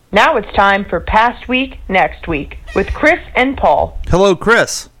Now it's time for Past Week, Next Week with Chris and Paul. Hello,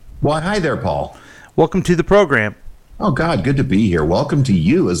 Chris. Well, hi there, Paul. Welcome to the program. Oh, God, good to be here. Welcome to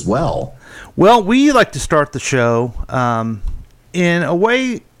you as well. Well, we like to start the show in a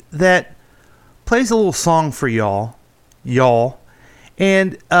way that plays a little song for y'all,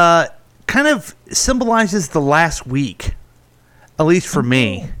 and kind of symbolizes the last week, at least for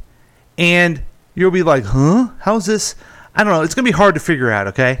me. And you'll be like, huh? How's this? I don't know. It's going to be hard to figure out,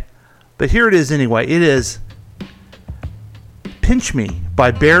 okay? But here it is anyway. It is Pinch Me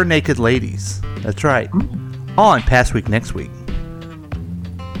by Bare Naked Ladies. That's right. On Past Week, Next Week.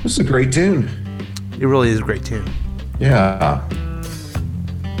 This is a great tune. It really is a great tune. Yeah.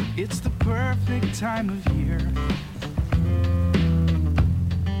 It's the perfect time of year.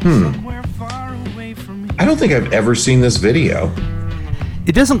 Somewhere far away from here. I don't think I've ever seen this video.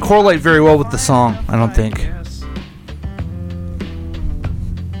 It doesn't correlate very well with the song, I don't think.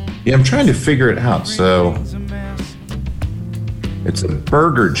 Yeah, I'm trying to figure it out. So, it's a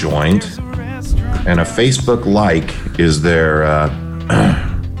burger joint, and a Facebook like is their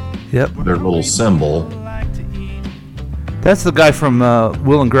Yep. their little symbol. That's the guy from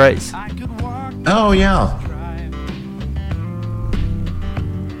Will and Grace. Oh, yeah.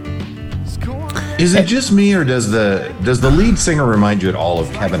 Is it just me, or does the lead singer remind you at all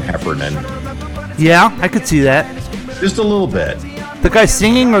of Kevin Heffernan? Yeah, I could see that. Just a little bit. The guy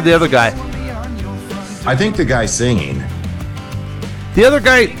singing or the other guy? I think the guy singing. The other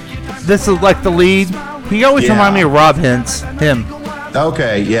guy, this is like the lead. He always Yeah. remind me of Rob Hintz. Him.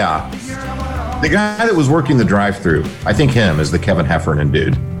 Okay, yeah. The guy that was working the drive-thru, I think him is the Kevin Heffernan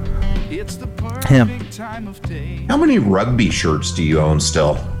dude. Him. How many rugby shirts do you own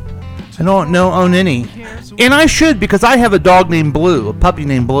still? I don't own any. And I should, because I have a dog named Blue, a puppy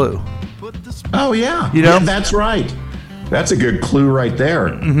named Blue. Oh, yeah. You know? Yeah, that's right. That's a good clue right there.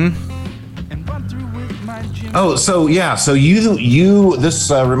 Mm-hmm. Oh, so yeah, so you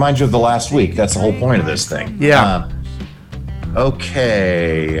this reminds you of the last week. That's the whole point of this thing. Yeah.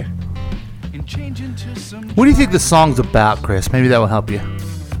 Okay. What do you think the song's about, Chris? Maybe that will help you.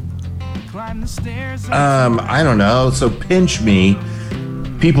 I don't know. So pinch me.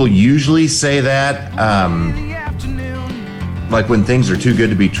 People usually say that, like when things are too good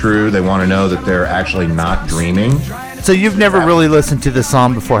to be true, they want to know that they're actually not dreaming. So you've never really listened to this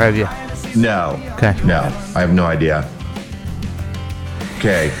song before, have you? No. Okay. No, I have no idea.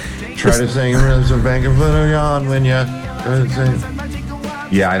 Okay. Try to sing some bank and put on when you.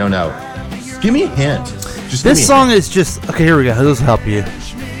 Yeah, I don't know. Give me a hint. This song is just okay. Here we go. This will help you.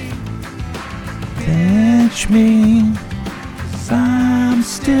 Pinch me, I'm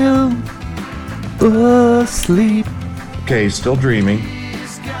still asleep. Okay, still dreaming.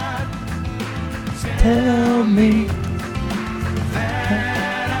 Tell me.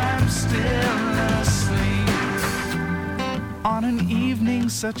 On an evening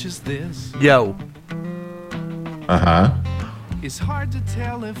such as this, Yo. it's hard to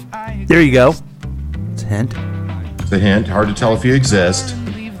tell if I There you go. It's a hint. It's a hint. Hard to tell if you exist.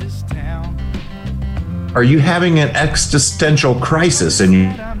 leave this town. Are you having an existential crisis and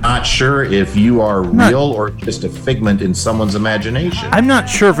you're not sure if you are real or just a figment in someone's imagination? I'm not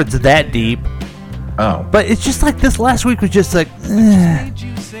sure if it's that deep, Oh. but it's just like this last week was just like, Did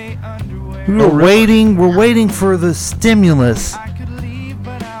you say underwear? we're waiting for the stimulus. I could leave,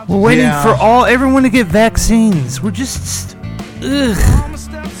 but I'll We're waiting Yeah. for everyone to get vaccines. We're just, ugh. my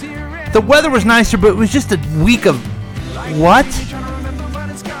stuff's here and The weather was nicer, but it was just a week of what?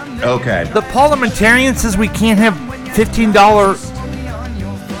 Okay. The parliamentarian says we can't have $15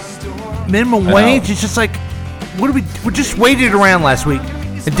 minimum wage. It's just like, we just waited around last week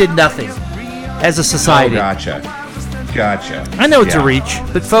and did nothing as a Oh, society. gotcha. I know it's a Yeah. reach,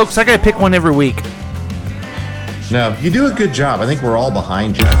 but folks, I gotta pick one every week. No, you do a good job. I think we're all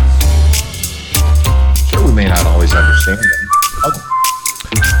behind you. Sure, we may not always understand them. Oh,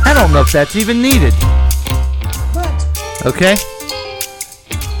 I don't know if that's even needed. Okay.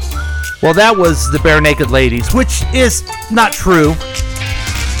 Well, that was the Bare Naked Ladies, which is not true. no,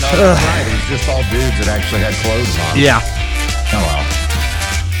 that's right. It was just all dudes that actually had clothes on. Yeah. Oh, well.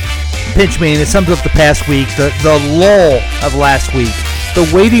 Pinch me, and it sums up the past week, the lull of last week, the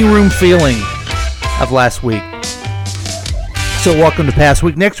waiting room feeling of last week. So welcome to Past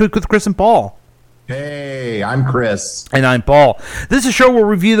Week, Next Week with Chris and Paul. Hey, I'm Chris. And I'm Paul. This is a show where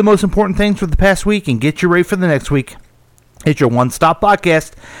we review the most important things for the past week and get you ready for the next week. It's your one-stop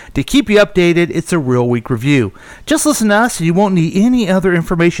podcast to keep you updated. It's a real week review. Just listen to us and you won't need any other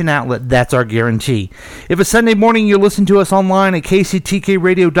information outlet. That's our guarantee. If it's Sunday morning, you listen to us online at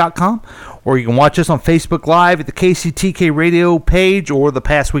kctkradio.com, or you can watch us on Facebook Live at the KCTK Radio page or the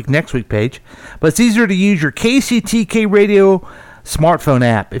Past Week, Next Week page. But it's easier to use your KCTK Radio smartphone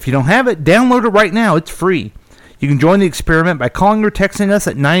app. If you don't have it, download it right now. It's free. You can join the experiment by calling or texting us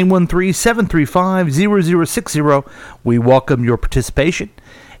at 913-735-0060. We welcome your participation.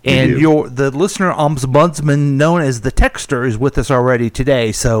 And the listener ombudsman known as the Texter is with us already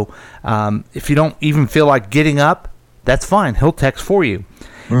today. So if you don't even feel like getting up, that's fine. He'll text for you.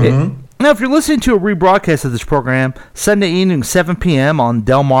 Now, if you're listening to a rebroadcast of this program, Sunday evening 7 p.m. on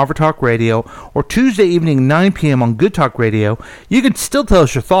Delmarva Talk Radio or Tuesday evening 9 p.m. on Good Talk Radio, you can still tell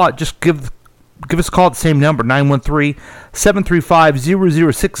us your thought. Just give us a call at the same number,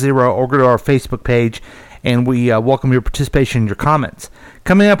 913-735-0060, or go to our Facebook page, and we welcome your participation and your comments.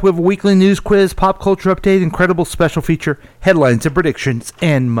 Coming up, we have a weekly news quiz, pop culture update, incredible special feature, headlines and predictions,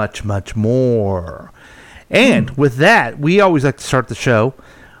 and much, much more. And with that, we always like to start the show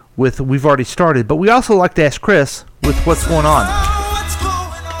with, we've already started, but we also like to ask Chris with what's going on.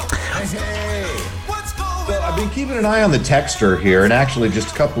 Hey. So I've been keeping an eye on the Texter here, and actually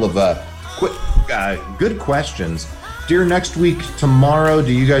just a couple of quick, good questions. Dear Next Week, tomorrow,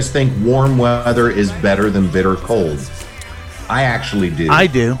 do you guys think warm weather is better than bitter cold? I actually do. I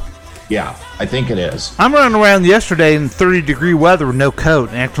do. Yeah, I think it is. I'm running around yesterday in 30-degree weather with no coat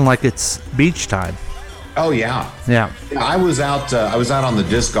and acting like it's beach time. Oh yeah. Yeah. I was out on the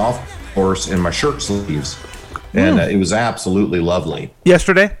disc golf course in my shirt sleeves, and it was absolutely lovely.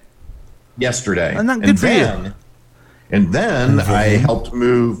 Yesterday. And good for you. And then I helped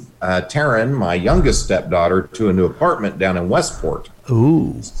move Taryn, my youngest stepdaughter, to a new apartment down in Westport.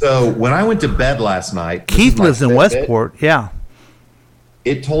 Ooh. So when I went to bed last night, Keith lives in Westport. Yeah.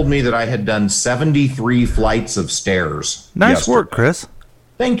 It told me that I had done 73 flights of stairs. Nice work, Chris.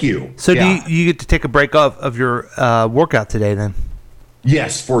 Thank you. So do you get to take a break of your workout today then?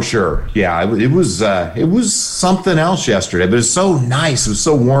 Yes, for sure. Yeah, it was something else yesterday, but it was so nice. It was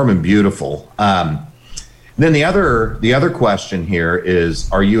so warm and beautiful. Then the other question here is,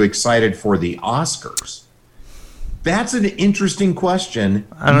 are you excited for the Oscars? That's an interesting question.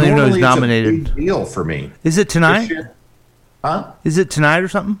 I don't even know who's nominated. It's a big deal for me. Is it tonight? Huh? Is it tonight or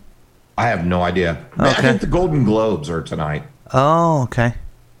something? I have no idea. Okay. I think the Golden Globes are tonight. Oh, okay.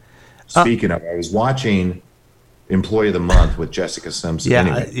 Speaking of, I was watching Employee of the Month with Jessica Simpson.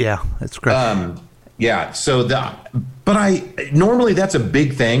 Yeah, that's great. Yeah, so normally that's a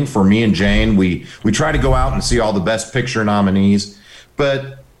big thing for me and Jane. We try to go out and see all the Best Picture nominees,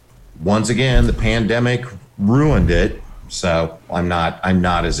 but once again, the pandemic ruined it. So I'm not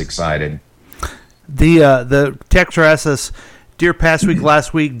as excited. The texter asks us, dear Past Week,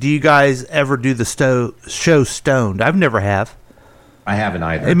 Last Week, do you guys ever do the show Stoned? I've never have. I haven't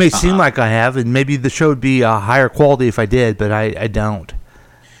either. It may seem like I have, and maybe the show would be a higher quality if I did, but I don't.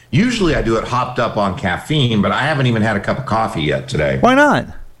 Usually I do it hopped up on caffeine, but I haven't even had a cup of coffee yet today. Why not?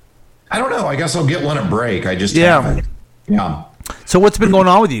 I don't know. I guess I'll get one at break. I just haven't. Yeah. So what's been going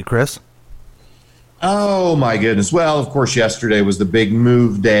on with you, Chris? Oh, my goodness. Well, of course, yesterday was the big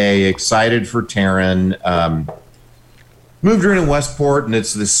move day. Excited for Taryn. Moved her in Westport, and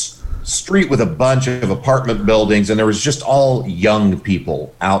it's this street with a bunch of apartment buildings, and there was just all young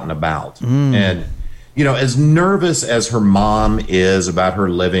people out and about. And you know, as nervous as her mom is about her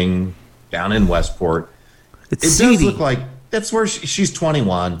living down in Westport, it does look like that's where she's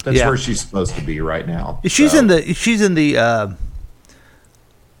 21. That's where she's supposed to be right now. She's in the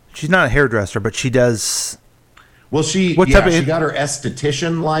she's not a hairdresser, but she does. Well, she got her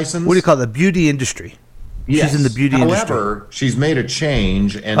esthetician license. What do you call it? The beauty industry. Yes. She's in the beauty industry. However, she's made a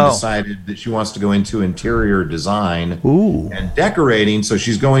change and decided that she wants to go into interior design and decorating. So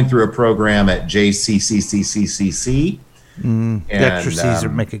she's going through a program at JCCCCCC. The extra C's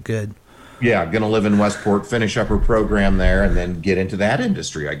make it good. Yeah, going to live in Westport, finish up her program there, and then get into that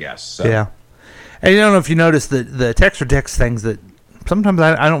industry, I guess. So. Yeah. And I don't know if you noticed the text things that sometimes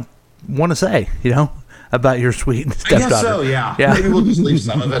I don't want to say, about your sweet stepdaughter. I guess so, yeah. Maybe we'll just leave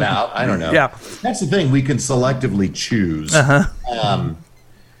some of it out. I don't know. Yeah. That's the thing. We can selectively choose.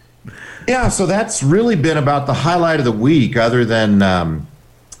 Yeah, so that's really been about the highlight of the week, other than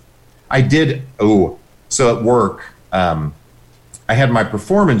so at work, I had my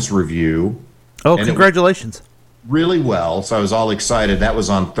performance review. Oh, congratulations. Really well, so I was all excited. That was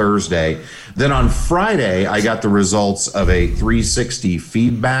on Thursday. Then on Friday, I got the results of a 360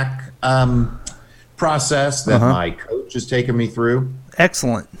 feedback process that my coach has taken me through.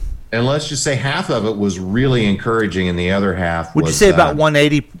 Excellent. And let's just say half of it was really encouraging, and the other half Would was, you say about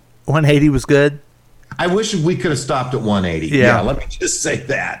 180? 180 was good. I wish we could have stopped at 180. Yeah. Let me just say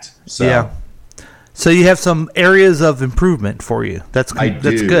that. So, Yeah. So you have some areas of improvement for you. That's I do.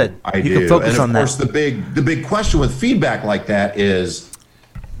 That's good. I you do. can focus on and of course, that. the big question with feedback like that is,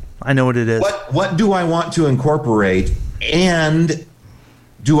 I know what it is. what do I want to incorporate, and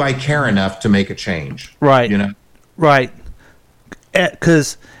do I care enough to make a change? Right. You know. Right.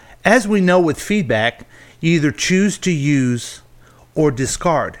 Because as we know with feedback, you either choose to use or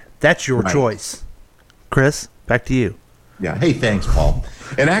discard. That's your Right. choice. Chris, back to you. Yeah. Hey, thanks, Paul.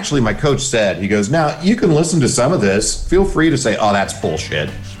 And actually, my coach said, he goes, now you can listen to some of this. Feel free to say, oh, that's bullshit.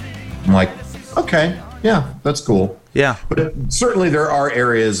 I'm like, okay, yeah, that's cool. Yeah. But certainly there are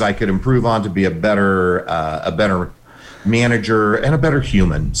areas I could improve on to be a better manager and a better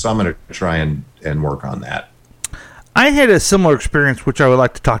human. So I'm going to try and work on that. I had a similar experience, which I would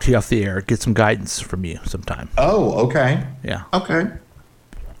like to talk to you off the air, get some guidance from you sometime. Oh, okay. Yeah. Okay.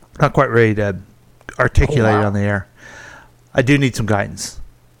 Not quite ready to articulate Oh, wow. it on the air. I do need some guidance.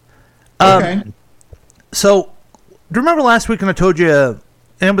 Okay. So, do you remember last week when I told you, and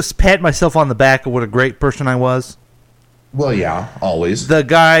I was patting myself on the back of what a great person I was? Well, yeah, always. The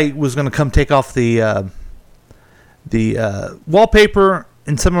guy was going to come take off the wallpaper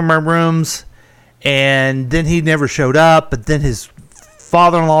in some of my rooms, and then he never showed up. But then his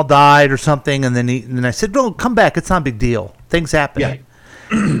father-in-law died or something, and then I said, "No, come back. It's not a big deal. Things happen."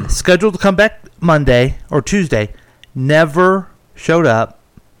 Yeah. Scheduled to come back Monday or Tuesday, never showed up.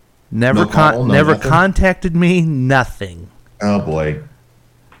 Never No call, no never nothing? contacted me. Nothing. Oh, boy.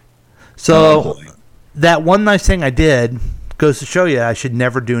 So Oh, boy. that one nice thing I did goes to show you I should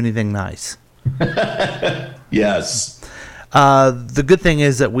never do anything nice. Yes. The good thing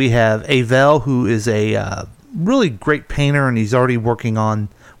is that we have Avel, who is a really great painter, and he's already working on.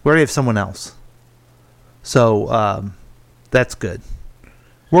 We already have someone else, so that's good.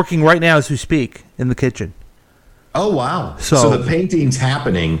 Working right now as we speak in the kitchen. Oh, wow. So- So the painting's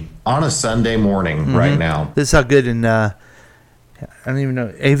happening on a Sunday morning right now. This is how good. And I don't even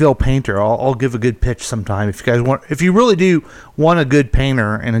know Avel painter. I'll give a good pitch sometime if you guys want. If you really do want a good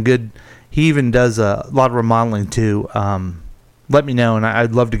painter and a good, he even does a lot of remodeling too. Let me know, and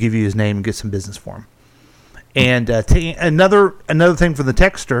I'd love to give you his name and get some business for him. And another thing from the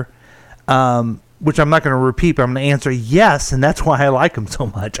texter, which I'm not going to repeat, but I'm going to answer yes, and that's why I like him so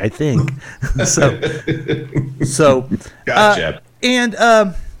much. I think so. Gotcha. And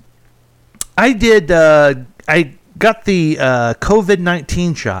I did. I got the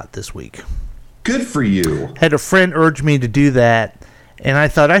COVID-19 shot this week. Good for you. Had a friend urge me to do that, and I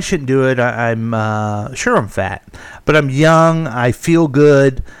thought I shouldn't do it. I'm sure I'm fat, but I'm young. I feel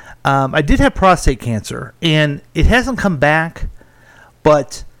good. I did have prostate cancer, and it hasn't come back.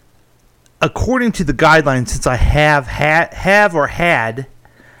 But according to the guidelines, since I have or had,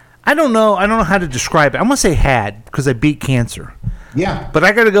 I don't know how to describe it. I'm gonna say had because I beat cancer. Yeah. But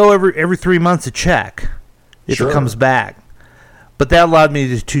I got to go every 3 months to check if Sure. it comes back. But that allowed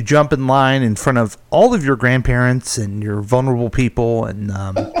me to jump in line in front of all of your grandparents and your vulnerable people, and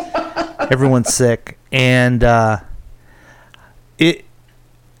everyone's sick. And I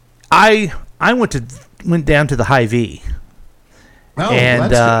went down to the Hy-Vee, Oh, and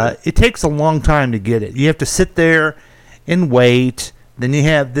that's good. it takes a long time to get it. You have to sit there and wait. Then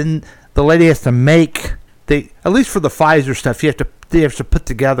the lady has to make at least for the Pfizer stuff. They have to put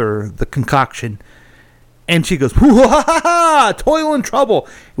together the concoction. And she goes, "Wah-ha-ha, toil and trouble,"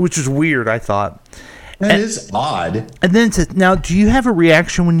 which is weird, I thought. That is odd. And then it says, "Now, do you have a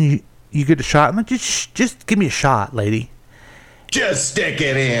reaction when you get a shot?" I'm like, just give me a shot, lady. Just stick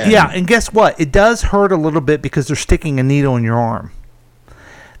it in. Yeah, and guess what? It does hurt a little bit because they're sticking a needle in your arm.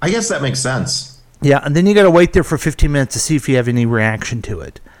 I guess that makes sense. Yeah, and then you got to wait there for 15 minutes to see if you have any reaction to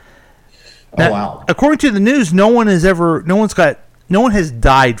it. Now, Oh, wow. According to the news, no one has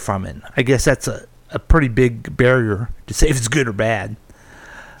died from it. I guess that's a pretty big barrier to say if it's good or bad.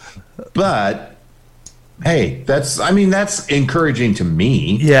 But hey, that's encouraging to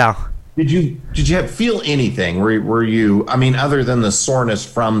me. Yeah. Did you feel anything? Were you, other than the soreness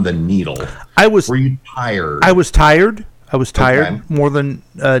from the needle? Were you tired? I was tired. Okay. More than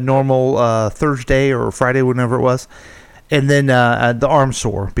normal Thursday or Friday, whenever it was. And then the arm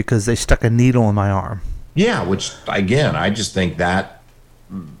sore because they stuck a needle in my arm. Yeah, which again, I just think that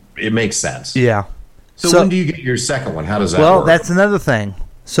it makes sense. Yeah. So when do you get your second one? How does that work? Well, that's another thing.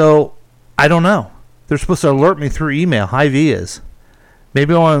 So I don't know. They're supposed to alert me through email. Hy-Vee is.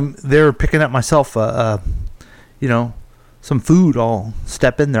 Maybe while I'm there picking up myself, some food, I'll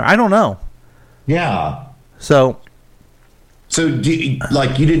step in there. I don't know. Yeah. So So, you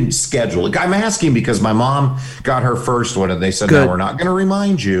didn't schedule it? I'm asking because my mom got her first one, and they said, Good. no, we're not going to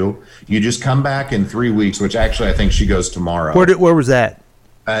remind you. You just come back in 3 weeks, which actually I think she goes tomorrow. Where was that?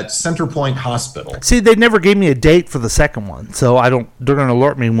 At Center Point Hospital. See, they never gave me a date for the second one, so they're going to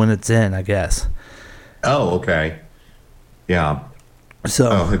alert me when it's in, I guess. Oh, okay. Yeah.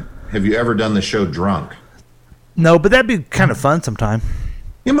 So Have you ever done the show drunk? no, but that'd be kind of fun sometime.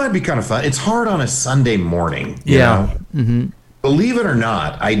 It might be kind of fun. It's hard on a Sunday morning. You Yeah. know? Mm-hmm. Believe it or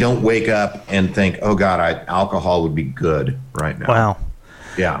not, I don't wake up and think, oh, God, alcohol would be good right now. Wow.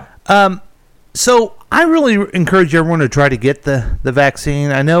 Yeah. So I really encourage everyone to try to get the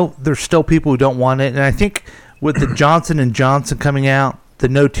vaccine. I know there's still people who don't want it, and I think with the Johnson & Johnson coming out, the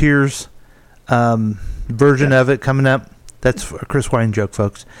no tears version of it coming up, that's a Chris Wine joke,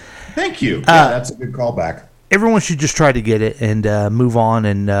 folks. Thank you. Yeah, that's a good callback. Everyone should just try to get it and move on,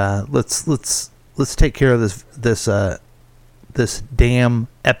 and let's take care of this damn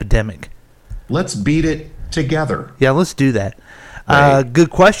epidemic. Let's beat it together. Yeah, let's do that. Right. Good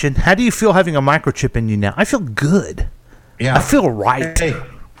question. How do you feel having a microchip in you now? I feel good. Yeah. I feel right. Hey,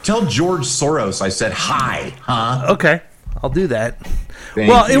 tell George Soros I said hi, huh? Okay, I'll do that. Thank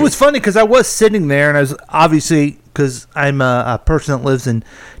Well, it you. was funny because I was sitting there, and I was obviously, because I'm a person that lives in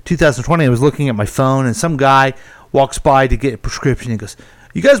 2020, I was looking at my phone, and some guy walks by to get a prescription. He goes,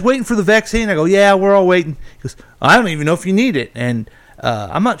 "You guys waiting for the vaccine?" I go, "Yeah, we're all waiting." He goes, "I don't even know if you need it, and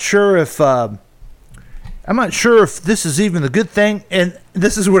I'm not sure if this is even a good thing." And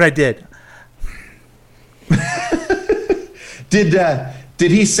this is what I did. Did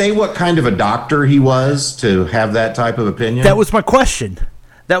he say what kind of a doctor he was to have that type of opinion? That was my question.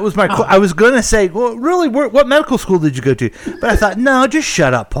 That was my. I was going to say, well, really, what medical school did you go to? But I thought, no, just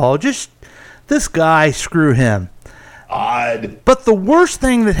shut up, Paul. Just this guy, screw him. odd. But the worst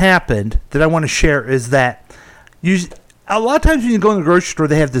thing that happened that I want to share is that a lot of times when you go in the grocery store,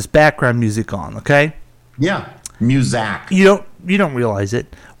 they have this background music on. Okay, Yeah, Muzak. you don't realize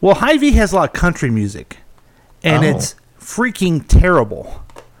it. Well, Hy-Vee has a lot of country music, and Oh. it's freaking terrible.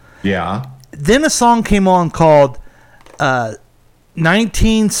 Yeah. Then a song came on called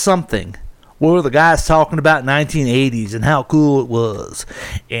 19 something, where the guy's talking about 1980s and how cool it was.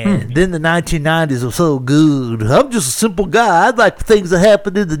 And then the 1990s were so good. I'm just a simple guy. I'd like things that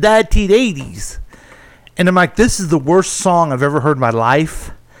happened in the 1980s. And I'm like, this is the worst song I've ever heard in my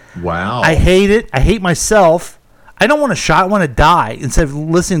life. Wow. I hate it. I hate myself. I don't want to shot. I want to die instead of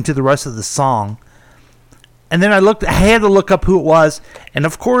listening to the rest of the song. And then I had to look up who it was. And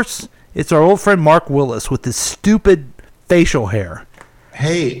of course, it's our old friend Mark Willis with his stupid facial hair.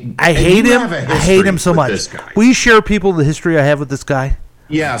 Hey, I and hate you him. have a I hate him history so with much. this guy. Will you share people the history I have with this guy?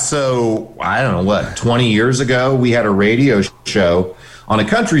 Yeah, so I don't know what, 20 years ago, we had a radio show on a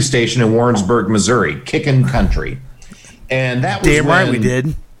country station in Warrensburg, Missouri, Kickin' Country. And that was Damn right when, we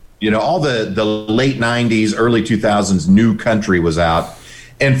did. You know, all the late 90s, early 2000s new country was out.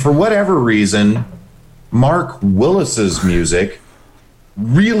 And for whatever reason, Mark Willis's music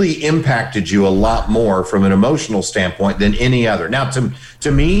really impacted you a lot more from an emotional standpoint than any other. Now,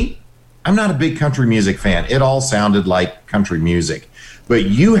 to me, I'm not a big country music fan. It all sounded like country music. But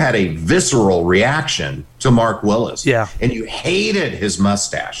you had a visceral reaction to Mark Willis. Yeah. And you hated his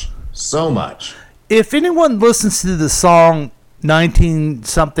mustache so much. If anyone listens to the song 19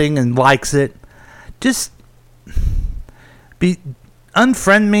 something and likes it, just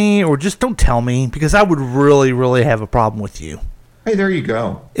unfriend me or just don't tell me, because I would really, really have a problem with you. Hey, there you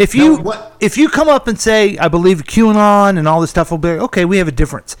go. If you come up and say, I believe QAnon and all this stuff, I'll be like, okay, we have a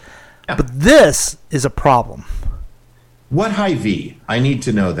difference. Yeah. But this is a problem. What Hy-Vee? I need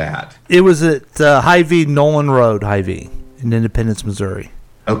to know that. It was at Hy-Vee, Nolan Road, Hy-Vee, in Independence, Missouri.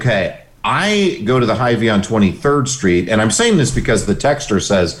 Okay. I go to the Hy-Vee on 23rd Street, and I'm saying this because the texter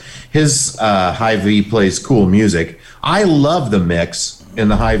says his Hy-Vee plays cool music. I love the mix in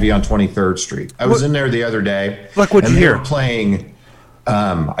the Hy-Vee on 23rd Street. I was in there the other day. Like, what'd you and they hear? were playing,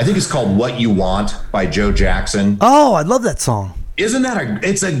 I think it's called What You Want by Joe Jackson. Oh, I love that song. Isn't that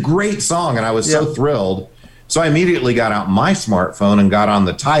it's a great song, and I was so Yeah. thrilled. So I immediately got out my smartphone and got on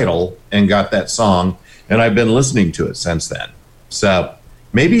the title and got that song, and I've been listening to it since then. So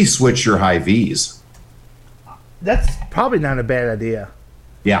maybe switch your Hy-Vees. That's probably not a bad idea.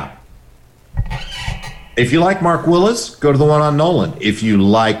 Yeah. If you like Mark Willis, go to the one on Nolan. If you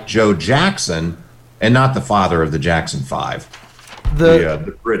like Joe Jackson, and not the father of the Jackson 5,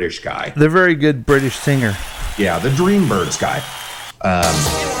 the British guy. The very good British singer. Yeah, the Dreambirds guy.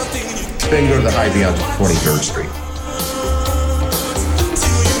 Then go to the Hy-Vee on 23rd Street.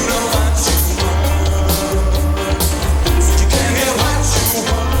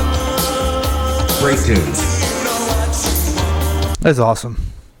 Great tune. That's awesome.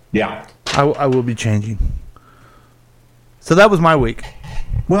 Yeah. I will be changing. So that was my week.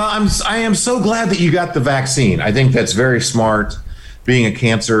 Well, I am so glad that you got the vaccine. I think that's very smart. Being a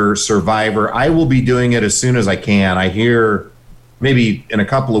cancer survivor, I will be doing it as soon as I can. I hear maybe in a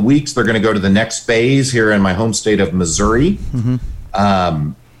couple of weeks they're going to go to the next phase here in my home state of Missouri.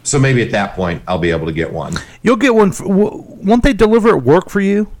 So maybe at that point I'll be able to get one. You'll get one. Won't they deliver at work for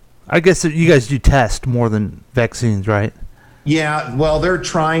you? I guess that you guys do test more than vaccines, right? Yeah, well, they're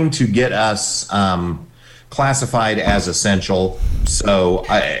trying to get us classified as essential. So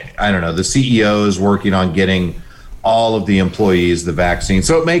I don't know. The CEO is working on getting all of the employees the vaccine.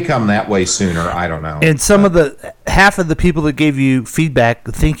 So it may come that way sooner. I don't know. And half of the people that gave you feedback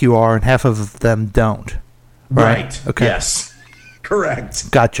think you are, and half of them don't. Right. Okay. Yes.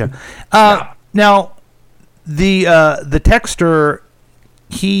 Correct. Gotcha. Yeah. Now, the texter,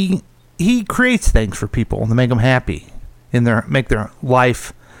 he creates things for people to make them happy make their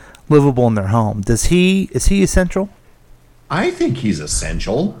life livable in their home. Is he essential? I think he's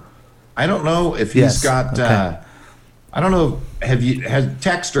essential. I don't know if he's Yes. got. Okay. I don't know. Have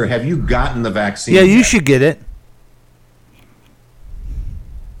you gotten the vaccine? Yeah, you yet? should get it.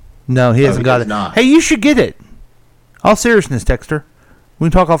 No, he hasn't he got does it. not. Hey, you should get it. All seriousness, texter. We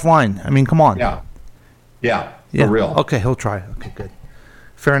can talk offline. I mean, come on. Yeah. Yeah. Yeah. For real. Okay, he'll try. Okay, good.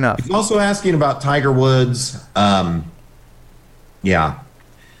 Fair enough. He's also asking about Tiger Woods. Yeah.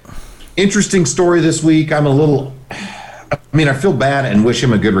 Interesting story this week. I feel bad and wish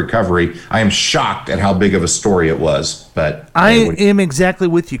him a good recovery. I am shocked at how big of a story it was. But I am exactly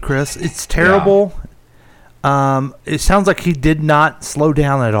with you, Chris. It's terrible. It sounds like he did not slow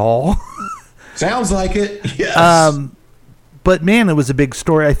down at all. Sounds like it. Yes. But man, it was a big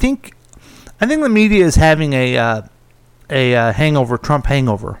story. I think the media is having a hangover, Trump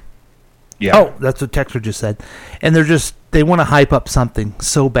hangover. Yeah. Oh, that's what Texter just said. And they want to hype up something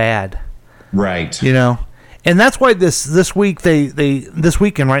so bad. Right. You know? And that's why this week this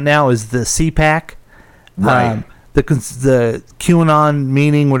weekend right now is the CPAC. Right. The QAnon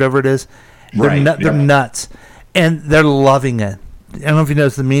meeting, whatever it is. They're nuts. And they're loving it. I don't know if you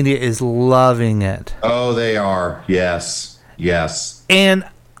notice, the media is loving it. Oh, they are. Yes. Yes. And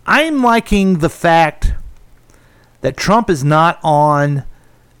I'm liking the fact that Trump is not on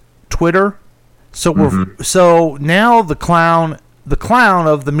Twitter. So now the clown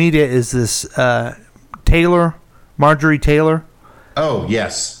of the media is this Marjorie Taylor. Oh,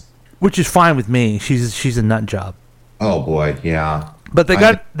 yes. Which is fine with me. She's a nut job. Oh boy, yeah. But they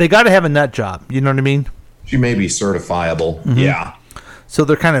got to have a nut job. You know what I mean? She may be certifiable. Mm-hmm. Yeah. So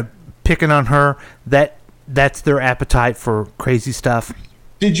they're kind of picking on her. That's their appetite for crazy stuff.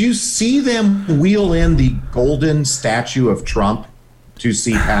 Did you see them wheel in the golden statue of Trump to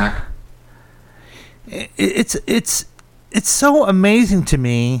CPAC? It's so amazing to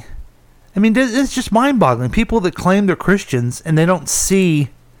me. I mean, it's just mind-boggling. People that claim they're Christians and they don't see,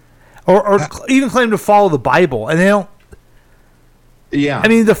 or even claim to follow the Bible, and they don't. Yeah. I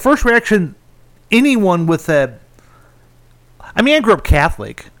mean, the first reaction, anyone with I grew up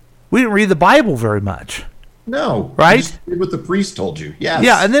Catholic. We didn't read the Bible very much. No. Right? You just did what the priest told you. Yes.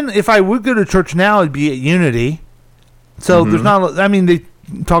 Yeah, and then if I would go to church now, it'd be at Unity. So there's not. I mean, they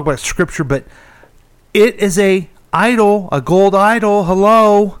talk about Scripture, but it is a idol, a gold idol.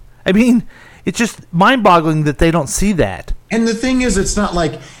 Hello. I mean, it's just mind-boggling that they don't see that. And the thing is, it's not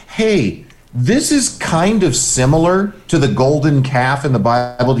like, hey, this is kind of similar to the golden calf in the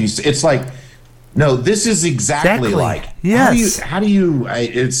Bible. It's like, no, this is exactly like. Yes. How do you?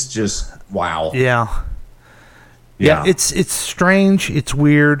 It's just wow. Yeah. Yeah. It's strange. It's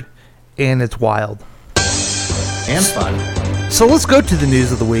weird, and it's wild and fun. So let's go to the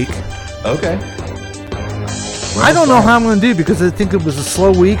news of the week. Okay. Well, I don't know how I'm going to do because I think it was a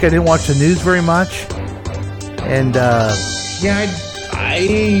slow week. I didn't watch the news very much, and I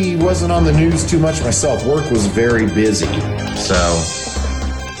wasn't on the news too much myself. Work was very busy, so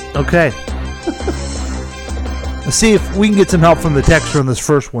okay. Let's see if we can get some help from the texter on this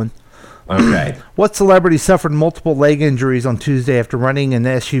first one. Okay. What celebrity suffered multiple leg injuries on Tuesday after running an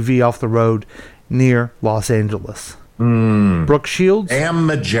SUV off the road near Los Angeles? Brooke Shields? Am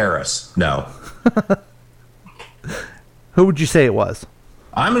Majerus. No. Who would you say it was?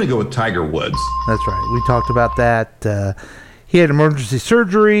 I'm going to go with Tiger Woods. That's right. We talked about that. He had emergency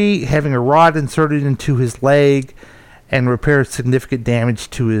surgery, having a rod inserted into his leg, and repaired significant damage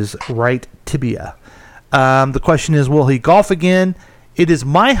to his right tibia. The question is, will he golf again? It is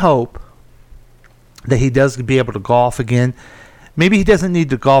my hope that he does be able to golf again. Maybe he doesn't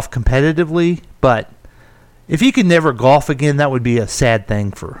need to golf competitively, but if he could never golf again, that would be a sad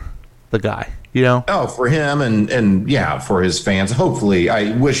thing for the guy. You know? Oh, for him and yeah, for his fans. Hopefully,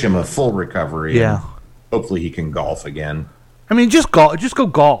 I wish him a full recovery. Yeah. And hopefully, he can golf again. I mean, just go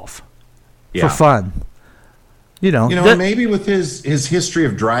golf Yeah. for fun. You know, Maybe with his history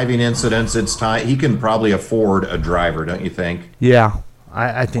of driving incidents, it's time he can probably afford a driver, don't you think? Yeah,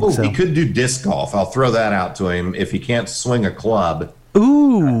 I think so. He could do disc golf. I'll throw that out to him if he can't swing a club.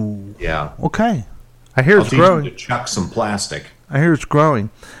 Ooh. Yeah. Okay. I hear I'll it's teach him growing. to chuck some plastic. I hear it's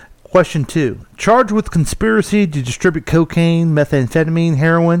growing. Question 2. Charged with conspiracy to distribute cocaine, methamphetamine,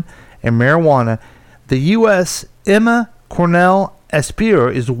 heroin, and marijuana, the U.S. Emma Cornell Esper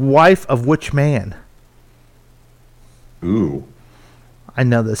is wife of which man? Ooh. I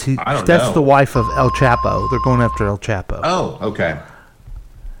know this. I don't That's know. the wife of El Chapo. They're going after El Chapo. Oh, okay.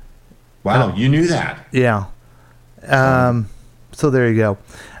 Wow, you knew that. Yeah. So there you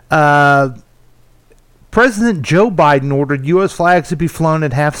go. President Joe Biden ordered U.S. flags to be flown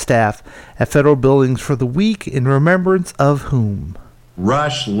at half-staff at federal buildings for the week in remembrance of whom?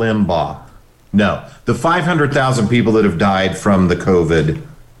 Rush Limbaugh. No, the 500,000 people that have died from the COVID-19.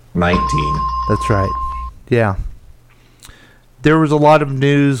 That's right. Yeah. There was a lot of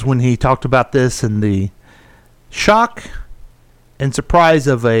news when he talked about this and the shock and surprise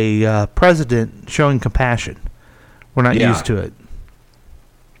of a president showing compassion. We're not used to it.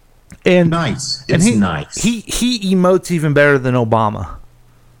 And Nice. and It's nice. He emotes even better than Obama.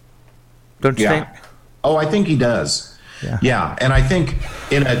 Don't you think? Oh, I think he does. Yeah. Yeah, and I think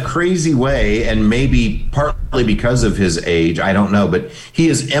in a crazy way, and maybe partly because of his age, I don't know, but he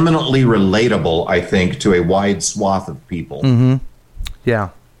is eminently relatable, I think, to a wide swath of people. Mm-hmm. Yeah.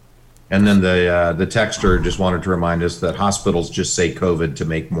 And then the texter just wanted to remind us that hospitals just say COVID to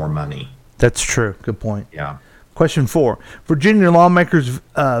make more money. That's true. Good point. Yeah. Question 4. Virginia lawmakers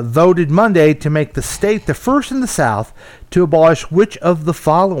voted Monday to make the state the first in the South to abolish which of the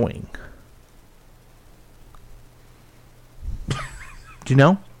following? Do you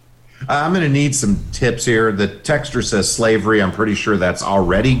know? I'm going to need some tips here. The texter says slavery. I'm pretty sure that's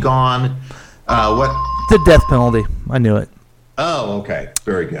already gone. What? The death penalty. I knew it. Oh, okay.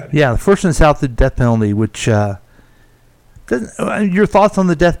 Very good. Yeah, the first in the South, the death penalty, which... your thoughts on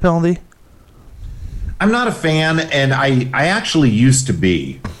the death penalty? I'm not a fan, and I actually used to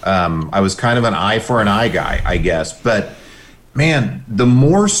be. I was kind of an eye for an eye guy, I guess. But, man, the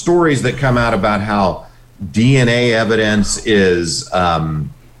more stories that come out about how DNA evidence is, I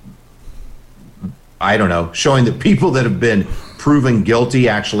don't know, showing that people that have been proven guilty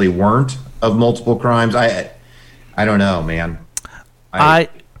actually weren't of multiple crimes. I don't know, man.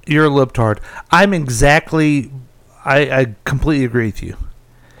 You're a libtard. I completely agree with you.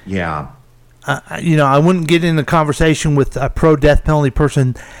 Yeah. I wouldn't get in a conversation with a pro-death penalty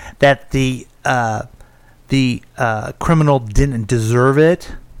person that the criminal didn't deserve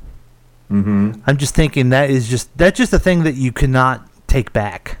it. Mm-hmm. I'm just thinking that's just a thing that you cannot take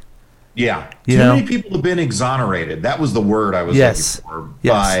back. Yeah. You Too know? many people have been exonerated. That was the word I was Yes. looking for.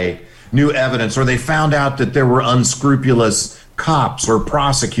 Yes. By new evidence, or they found out that there were unscrupulous cops or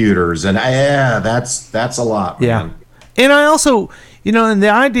prosecutors, and that's a lot, man. Yeah. And I also, and the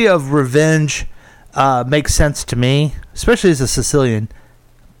idea of revenge makes sense to me, especially as a Sicilian.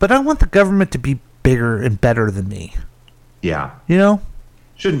 But I want the government to be bigger and better than me. Yeah.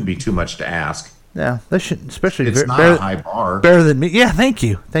 Shouldn't be too much to ask. Yeah, that should, especially It's not a high bar. Better than me. Yeah, thank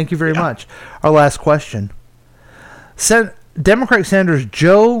you. Thank you very much. Our last question. Democratic Senators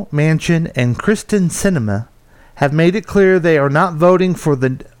Joe Manchin and Kristen Sinema have made it clear they are not voting for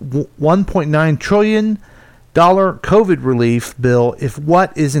the $1.9 trillion COVID relief bill if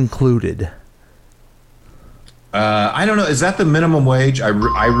what is included? I don't know. Is that the minimum wage? I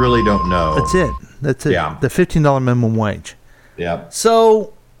really don't know. That's it. Yeah. The $15 minimum wage. Yeah.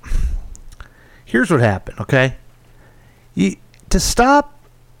 So, here's what happened, okay? To stop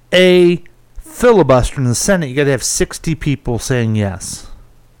a filibuster in the Senate, you got to have 60 people saying yes.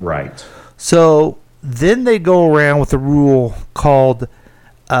 Right. So, then they go around with a rule called,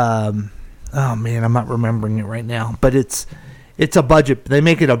 oh man, I'm not remembering it right now, but it's a budget. They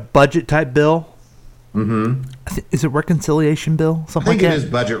make it a budget type bill. Mm-hmm. Is it reconciliation bill? I Something think like it that?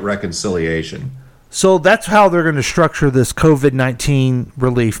 is budget reconciliation. So that's how they're going to structure this COVID-19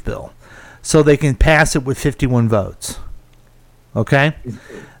 relief bill. So they can pass it with 51 votes. Okay?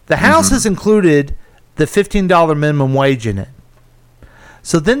 The House has included the $15 minimum wage in it.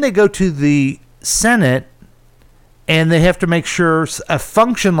 So then they go to the Senate and they have to make sure a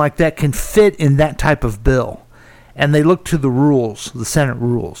function like that can fit in that type of bill. And they look to the rules, the Senate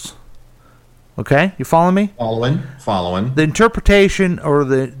rules. Okay? You follow me? Following. The interpretation or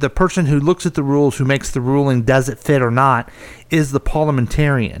the person who looks at the rules, who makes the ruling, does it fit or not, is the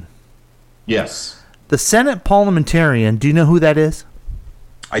parliamentarian. Yes. The Senate parliamentarian, do you know who that is?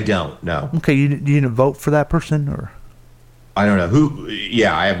 I don't know. Okay, you didn't vote for that person, or? I don't know who.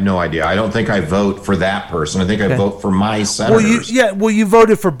 Yeah, I have no idea. I don't think I vote for that person. I think I vote for my senators. You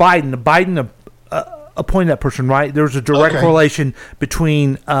voted for Biden. Biden appointed that person, right? There was a direct correlation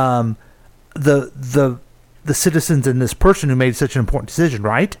between the citizens and this person who made such an important decision,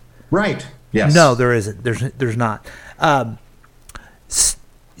 right? Right. Yes. No, there isn't. There's not. I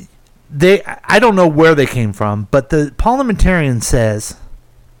don't know where they came from, but the parliamentarian says,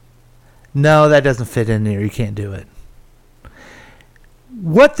 no, that doesn't fit in there. You can't do it.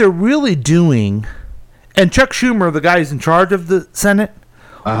 What they're really doing, and Chuck Schumer, the guy who's in charge of the Senate,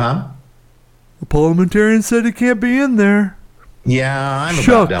 the parliamentarian said it can't be in there. Yeah, I'm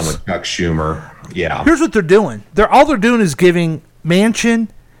about done with Chuck Schumer. Yeah. Here's what they're doing. All they're doing is giving Manchin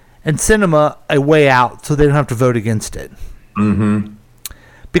and Sinema a way out so they don't have to vote against it. Mm-hmm.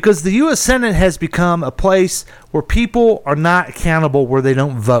 Because the U.S. Senate has become a place where people are not accountable where they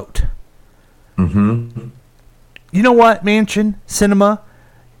don't vote. Mm-hmm. You know what, Manchin, Sinema?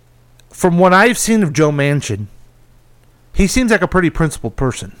 From what I've seen of Joe Manchin, he seems like a pretty principled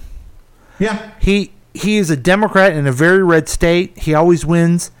person. Yeah. He is a Democrat in a very red state. He always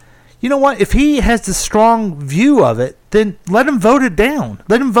wins. You know what? If he has the strong view of it, then let him vote it down.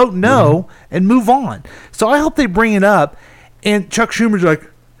 Let him vote no and move on. So I hope they bring it up. And Chuck Schumer's like,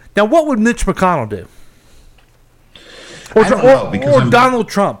 now what would Mitch McConnell do? Or Donald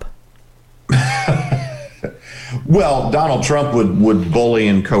Trump? Well, Donald Trump would bully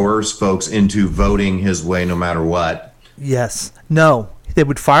and coerce folks into voting his way no matter what. Yes. No. They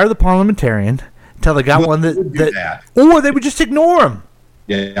would fire the parliamentarian until they got one that. Or they would just ignore him.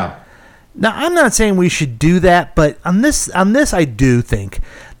 Yeah. Now, I'm not saying we should do that, but on this, I do think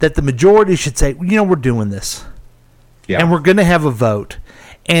that the majority should say, we're doing this. Yeah. And we're going to have a vote.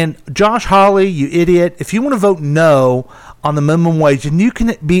 And Josh Hawley, you idiot, if you want to vote no on the minimum wage, and you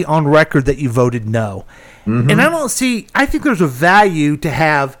can be on record that you voted no. Mm-hmm. And I think there's a value to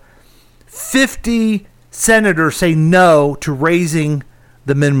have 50 senators say no to raising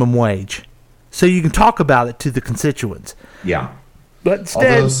the minimum wage. So you can talk about it to the constituents. Yeah. But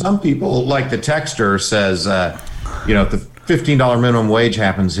instead, although some people, like the texter, says, if the $15 minimum wage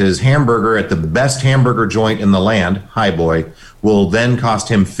happens, his hamburger at the best hamburger joint in the land, Hi Boy, will then cost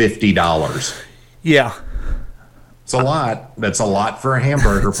him $50. Yeah. It's a lot. That's a lot for a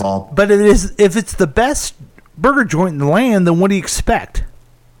hamburger, Paul. But if it's the best burger joint in the land, then what do you expect?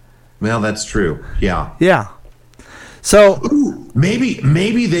 Well, that's true. Yeah. Yeah. So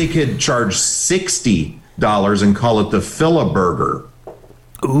maybe they could charge $60 and call it the Philaburger.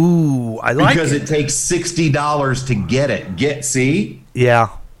 Ooh, I like it. Because it takes $60 to get it. See? Yeah.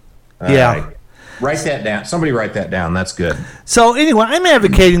 Yeah. Right. Write that down. Somebody write that down. That's good. So anyway, I'm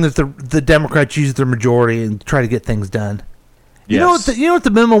advocating that the Democrats use their majority and try to get things done. Yes. You know what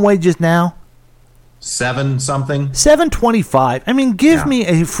the minimum wage is now? 7 something? $7.25. I mean, give me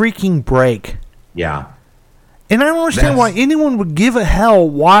a freaking break. Yeah. And I don't understand why anyone would give a hell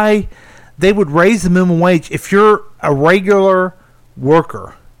why they would raise the minimum wage if you're a regular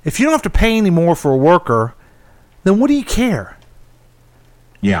worker. If you don't have to pay any more for a worker, then what do you care?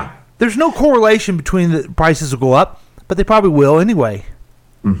 Yeah. There's no correlation between the prices will go up, but they probably will anyway.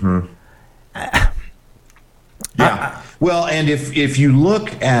 Mm-hmm. Yeah. Well, and if you look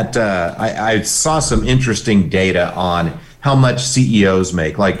at, I saw some interesting data on how much CEOs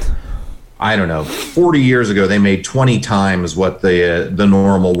make. Like, I don't know, 40 years ago, they made 20 times what the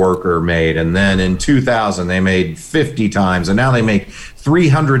normal worker made. And then in 2000, they made 50 times. And now they make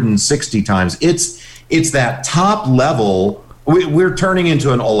 360 times. It's that top level. We're turning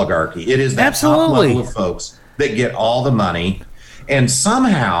into an oligarchy. It is that top level of folks that get all the money. And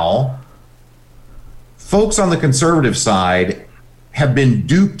somehow, folks on the conservative side have been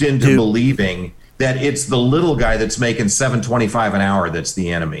duped into believing that it's the little guy that's making $7.25 an hour that's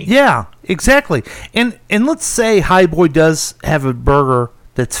the enemy. Yeah, exactly. And let's say Hi Boy does have a burger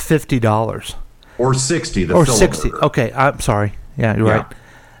that's $50 or $60. Or $60. Okay, I'm sorry. Yeah, you're right.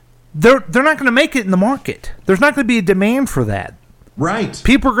 They're not going to make it in the market. There's not going to be a demand for that. Right.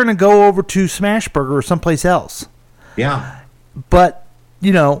 People are going to go over to Smashburger or someplace else. Yeah. But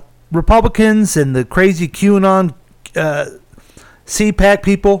Republicans and the crazy QAnon CPAC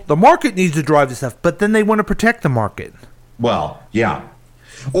people, the market needs to drive this stuff, but then they want to protect the market. Well, yeah.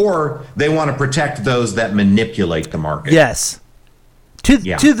 Or they want to protect those that manipulate the market. Yes. To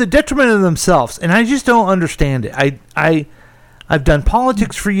the detriment of themselves. And I just don't understand it. I've done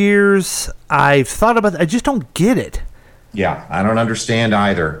politics for years. I've thought about it. I just don't get it. Yeah, I don't understand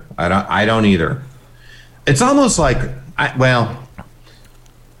either. I don't either. It's almost like,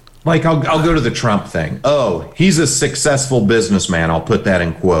 Like, I'll go to the Trump thing. Oh, he's a successful businessman. I'll put that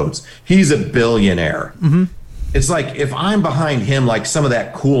in quotes. He's a billionaire. Mm-hmm. It's like, if I'm behind him, like, some of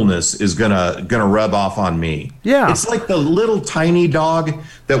that coolness is gonna rub off on me. Yeah. It's like the little tiny dog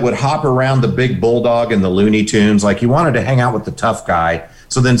that would hop around the big bulldog in the Looney Tunes. Like, he wanted to hang out with the tough guy.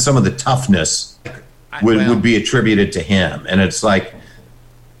 So then some of the toughness would be attributed to him. And it's like,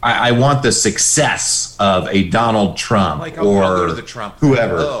 I want the success of a Donald Trump, like, I'll go to the Trump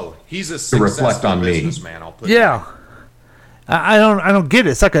whoever. Oh, he's a to reflect on me. Yeah, I don't get it.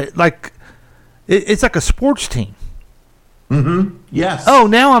 It's like it's like a sports team. Mm-hmm. Yes. Oh,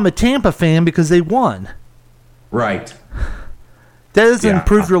 now I'm a Tampa fan because they won. Right. That doesn't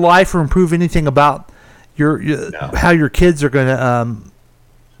improve your life or improve anything about how your kids are going to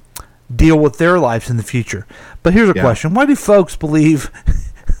deal with their lives in the future. But here's a question: why do folks believe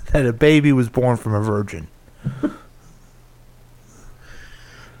that a baby was born from a virgin?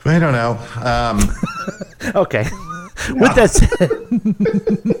 I don't know. Okay. With that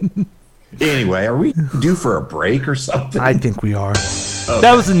said, anyway, are we due for a break or something? I think we are. Okay.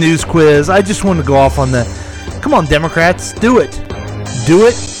 That was a news quiz. I just wanted to go off on the. Come on, Democrats, do it. Do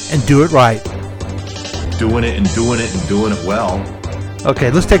it and do it right. Doing it and doing it and doing it well.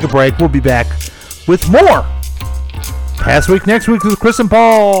 Okay, let's take a break. We'll be back with more Past Week Next Week with Chris and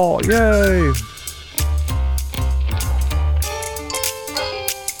Paul. Yay!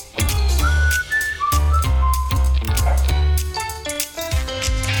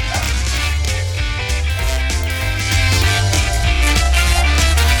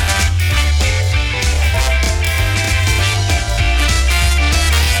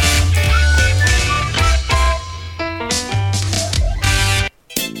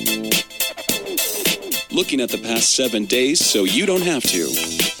 Looking at the past 7 days so you don't have to.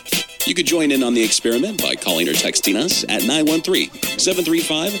 You could join in on the experiment by calling or texting us at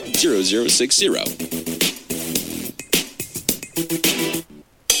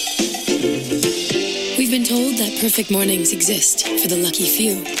 913-735-0060. We've been told that perfect mornings exist for the lucky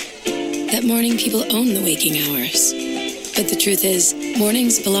few. That morning people own the waking hours. But the truth is,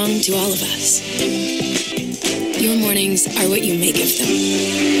 mornings belong to all of us. Your mornings are what you make of them.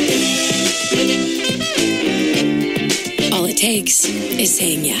 All it takes is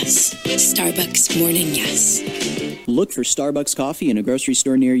saying yes. Starbucks Morning Yes. Look for Starbucks coffee in a grocery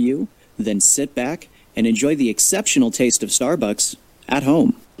store near you, then sit back and enjoy the exceptional taste of Starbucks at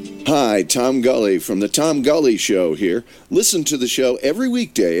home. Hi, Tom Gully from The Tom Gully Show here. Listen to the show every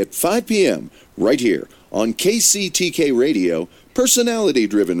weekday at 5 p.m. right here on KCTK Radio,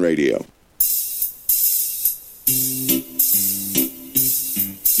 personality-driven radio.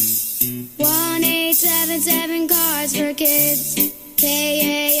 1-877 Cards for Kids.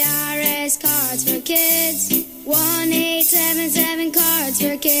 KARS Cards for Kids. 1-877 Cards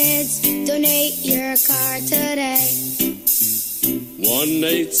for Kids. Donate your card today.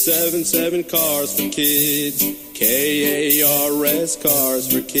 1-877 Cars for Kids. KARS Cars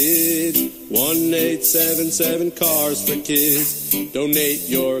for Kids. 1-877 Cars for Kids. Donate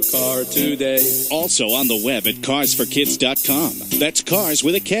your car today. Also on the web at carsforkids.com. That's Cars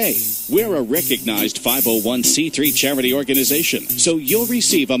with a K. We're a recognized 501c3 charity organization, so you'll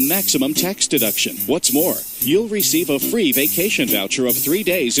receive a maximum tax deduction. What's more, you'll receive a free vacation voucher of 3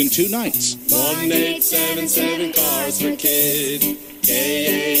 days and 2 nights. 1-877 Cars for Kids.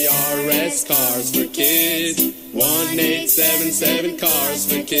 KARS Cars for Kids. 1-877 Cars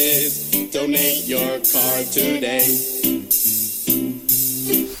for Kids. Donate your car today.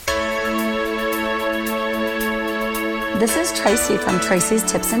 This is Tracy from Tracy's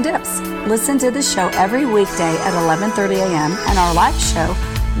Tips and Dips. Listen to the show every weekday at 11:30 a.m. and our live show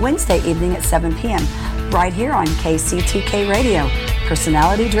Wednesday evening at 7 p.m. right here on KCTK Radio,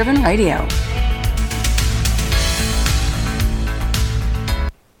 personality-driven radio.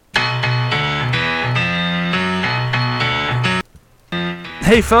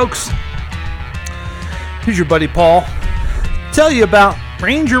 Hey folks, here's your buddy Paul. Tell you about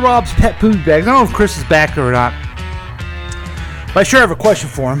Ranger Rob's Pet Food Bags. I don't know if Chris is back or not, but I sure have a question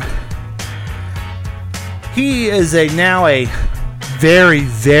for him. He is now a very,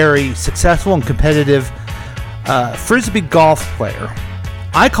 very successful and competitive Frisbee golf player.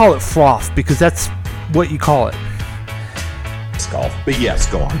 I call it froth because that's what you call it. It's golf, but yes,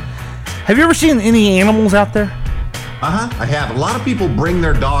 go on. Have you ever seen any animals out there? I have. A lot of people bring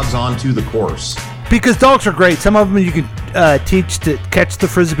their dogs onto the course. Because dogs are great. Some of them you can teach to catch the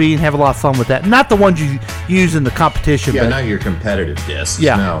Frisbee and have a lot of fun with that. Not the ones you use in the competition. Yeah, but not your competitive discs.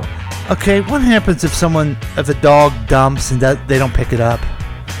 Yeah. No. Okay, what happens if a dog dumps and they don't pick it up?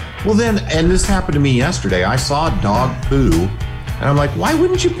 Well then, and this happened to me yesterday. I saw a dog poo And I'm like, why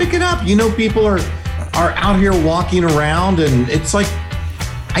wouldn't you pick it up? You know, people are out here walking around, and it's like,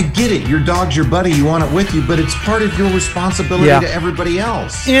 I get it. Your dog's your buddy. You want it with you, but it's part of your responsibility to everybody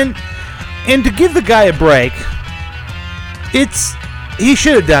else. And to give the guy a break, he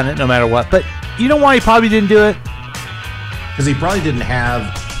should have done it no matter what. But you know why he probably didn't do it? Because he probably didn't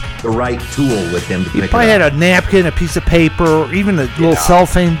have the right tool with him to pick it up. He probably had a napkin, a piece of paper, or even a little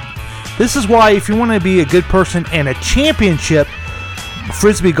cellophane. This is why, if you want to be a good person and a championship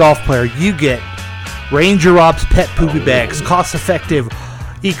Frisbee golf player, you get Ranger Rob's Pet Poopy Bags. Cost-effective,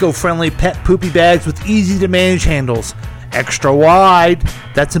 eco-friendly pet poopy bags with easy-to-manage handles. Extra wide.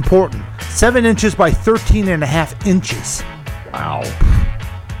 That's important. 7 inches by 13.5 inches. Wow.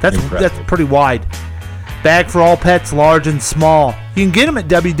 That's pretty wide. Bag for all pets, large and small. You can get them at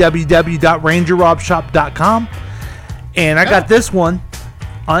www.rangerrobshop.com. And I got this one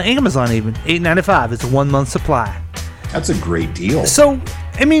on Amazon even. $8.95. It's a 1-month supply. That's a great deal. So,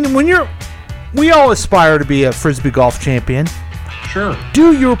 I mean, we all aspire to be a Frisbee golf champion. Sure.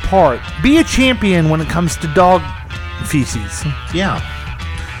 Do your part. Be a champion when it comes to dog feces. Yeah.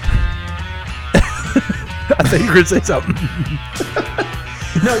 I thought you were going to say something.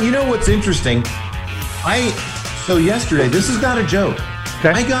 No, you know what's interesting? So yesterday, this is not a joke. Okay.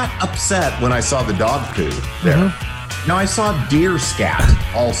 I got upset when I saw the dog poo there. Mm-hmm. Now, I saw deer scat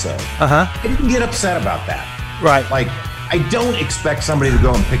also. I didn't get upset about that. Right. Like, I don't expect somebody to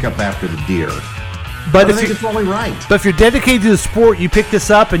go and pick up after the deer. But I think it's only right. But if you're dedicated to the sport, you pick this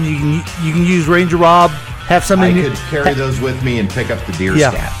up and you can use Ranger Rob. Have something. I could carry those with me and pick up the deer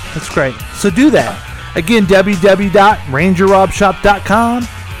scat. That's great. So do that. Again, www.rangerrobshop.com.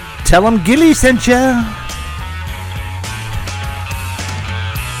 Tell them Gilly sent you.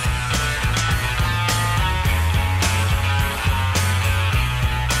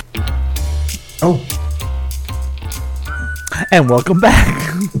 Oh. And welcome back.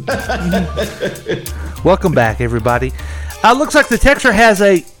 Welcome back, everybody. Looks like the texter has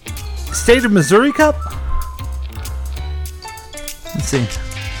a State of Missouri cup. Let's see.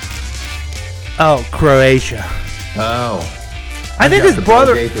 Oh, Croatia. Oh. I think his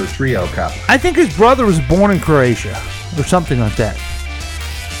brother. Gaither Trio Cup. I think his brother was born in Croatia or something like that.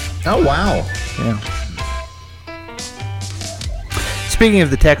 Oh, wow. Yeah. Speaking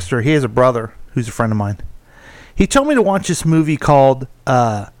of the texter, he has a brother who's a friend of mine. He told me to watch this movie called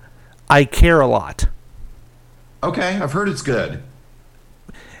I Care a Lot. Okay, I've heard it's good.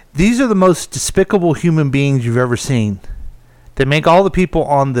 These are the most despicable human beings you've ever seen. They make all the people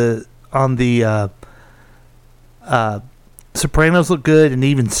on the Sopranos look good, and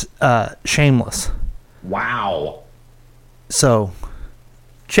even Shameless. Wow. So,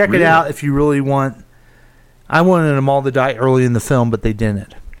 check it out if you really want. I wanted them all to die early in the film, but they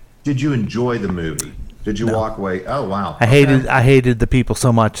didn't. Did you enjoy the movie? Did you walk away? Oh, wow. I hated the people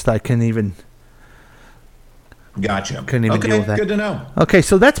so much that I couldn't even. Gotcha. Couldn't even deal with that. Good to know. Okay,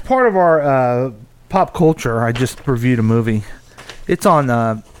 so that's part of our pop culture. I just reviewed a movie. It's on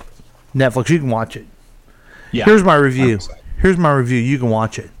Netflix. You can watch it. Yeah. Here's my review. You can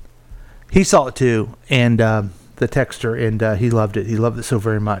watch it. He saw it too, and the texter, and he loved it. He loved it so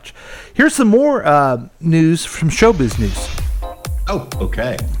very much. Here's some more news from Showbiz News. Oh,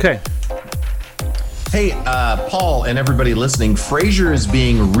 okay. Okay. Hey, Paul and everybody listening, Frasier is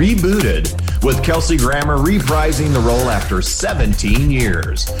being rebooted with Kelsey Grammer reprising the role after 17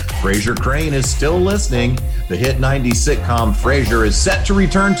 years. Frasier Crane is still listening. The hit 90s sitcom Frasier is set to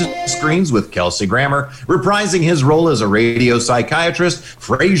return to screens with Kelsey Grammer reprising his role as a radio psychiatrist,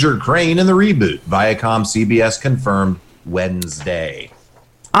 Frasier Crane, in the reboot. Viacom CBS confirmed Wednesday.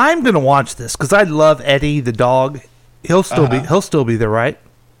 I'm going to watch this because I love Eddie the dog. He'll still be there, right?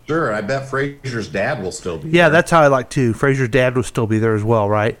 Sure, I bet Frasier's dad will still be there. Yeah, that's how I like too. Frasier's dad will still be there as well,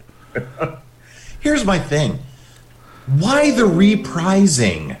 right? Here's my thing. Why the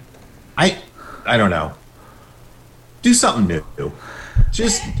reprising? I don't know. Do something new.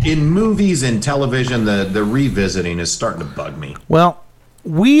 Just in movies and television, the revisiting is starting to bug me. Well,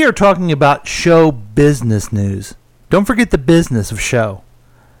 we are talking about show business news. Don't forget the business of show.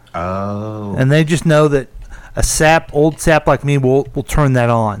 Oh. And they just know that old sap like me will turn that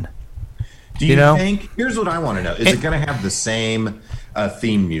on. Do you think? Here's what I want to know: is it going to have the same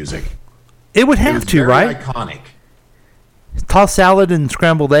theme music? It would have to, right? Iconic. Tossed salad and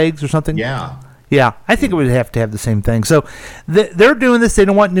scrambled eggs or something. Yeah. Yeah, I think it would have to have the same thing. So they're doing this. They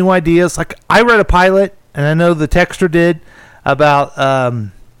don't want new ideas. Like I read a pilot, and I know the texter did about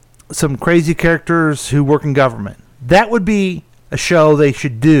some crazy characters who work in government. That would be a show they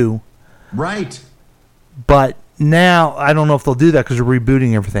should do. Right. But now I don't know if they'll do that because they're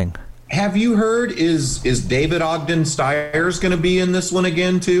rebooting everything. Have you heard, is David Ogden Stiers going to be in this one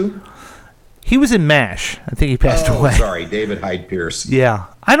again, too? He was in MASH. I think he passed away. Sorry, David Hyde Pierce. Yeah.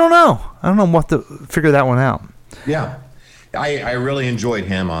 I don't know. We'll have to figure that one out. Yeah. I really enjoyed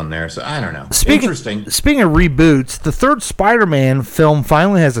him on there, so I don't know. Interesting. Speaking of reboots, the third Spider-Man film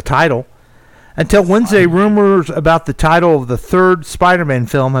finally has a title. Until Wednesday, rumors about the title of the third Spider-Man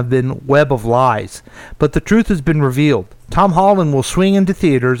film have been Web of Lies. But the truth has been revealed. Tom Holland will swing into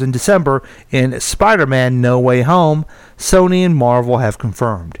theaters in December in Spider-Man No Way Home, Sony and Marvel have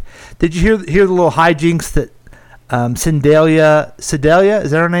confirmed. Did you hear the little hijinks that Zendaya,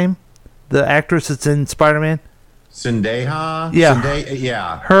 is that her name? The actress that's in Spider-Man? Zendaya? Yeah.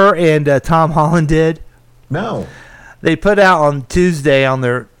 Yeah. Her and Tom Holland did? No. They put out on Tuesday on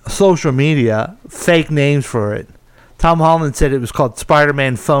their social media fake names for it. Tom Holland said it was called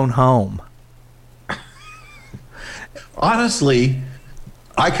Spider-Man Phone Home. Honestly,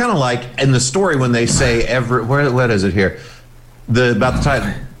 I kind of like in the story when they say what is it here? About the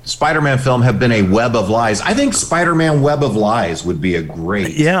title Spider-Man film have been a web of lies. I think Spider-Man Web of Lies would be a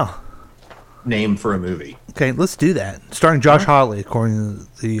great name for a movie. Okay, let's do that. Starring Josh Hawley, according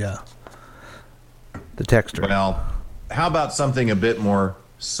to the texter. Well, how about something a bit more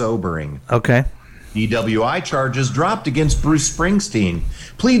sobering? Okay. DWI charges dropped against Bruce Springsteen.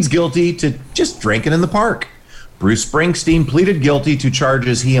 Pleads guilty to just drinking in the park. Bruce Springsteen pleaded guilty to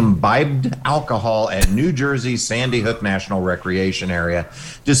charges he imbibed alcohol at New Jersey's Sandy Hook National Recreation Area,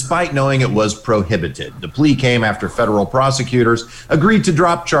 despite knowing it was prohibited. The plea came after federal prosecutors agreed to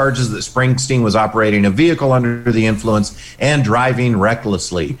drop charges that Springsteen was operating a vehicle under the influence and driving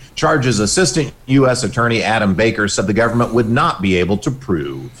recklessly. Charges Assistant U.S. Attorney Adam Baker said the government would not be able to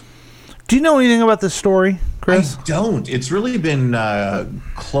prove. Do you know anything about this story, Chris? I don't. It's really been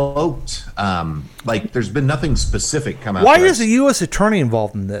cloaked. There's been nothing specific come out. Why is the U.S. attorney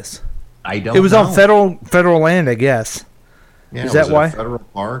involved in this? I don't know. It was on federal land, I guess. Yeah, is that why? A federal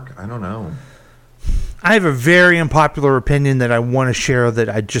park? I don't know. I have a very unpopular opinion that I want to share that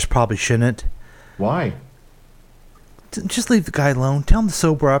I just probably shouldn't. Why? Just leave the guy alone. Tell him to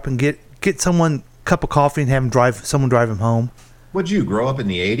sober up and get someone a cup of coffee and have someone drive him home. Would you grow up in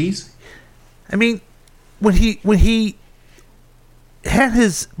the 80s? I mean, when he had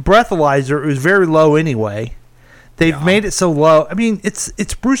his breathalyzer, it was very low anyway. They've made it so low. I mean, it's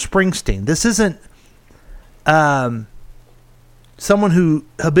Bruce Springsteen. This isn't someone who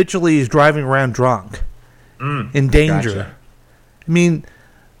habitually is driving around drunk in danger. Gotcha. I mean,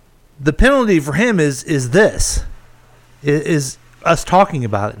 the penalty for him is us talking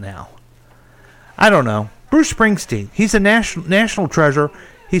about it now. I don't know. Bruce Springsteen. He's a national treasure.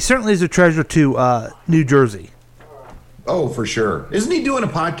 He certainly is a treasure to New Jersey. Oh, for sure. Isn't he doing a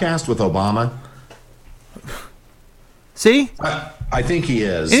podcast with Obama? See? I think he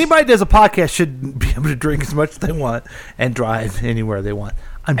is. Anybody does a podcast should be able to drink as much as they want and drive anywhere they want.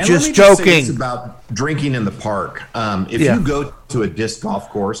 I'm just joking. Say this about drinking in the park. If you go to a disc golf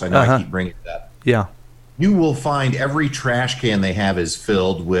course, I know I keep bringing it up. Yeah. You will find every trash can they have is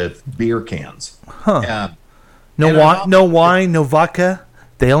filled with beer cans. Huh. No wine, no vodka.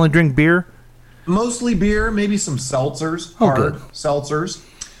 They only drink beer? Mostly beer, maybe some seltzers, hard seltzers.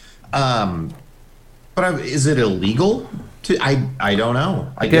 But is it illegal? I don't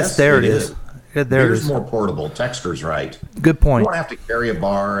know. I guess there it is. Yeah, Beer's more portable. Texter's right. Good point. You don't have to carry a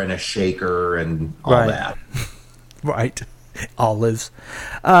bar and a shaker and all that. Right. Olives.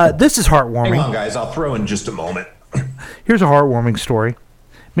 This is heartwarming. Hang on, guys. I'll throw in just a moment. Here's a heartwarming story.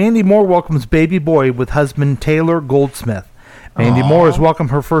 Mandy Moore welcomes baby boy with husband Taylor Goldsmith. Mandy Moore has welcomed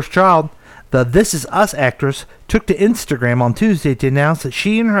her first child. The This Is Us actress took to Instagram on Tuesday to announce that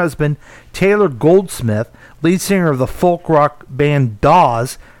she and her husband, Taylor Goldsmith, lead singer of the folk rock band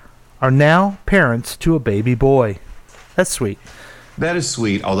Dawes, are now parents to a baby boy. That's sweet. That is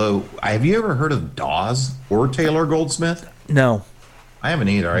sweet. Although, have you ever heard of Dawes or Taylor Goldsmith? No. I haven't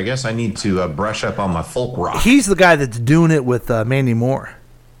either. I guess I need to brush up on my folk rock. He's the guy that's doing it with Mandy Moore.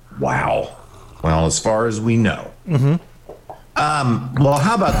 Wow. Well, as far as we know. Mm-hmm. Well,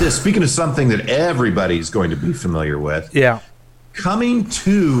 how about this? Speaking of something that everybody's going to be familiar with. Yeah. Coming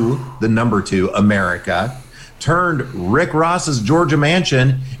to the number 2, America, turned Rick Ross's Georgia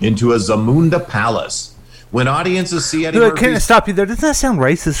mansion into a Zamunda Palace. When audiences see Eddie Murphy's... Can I stop you there? Doesn't that sound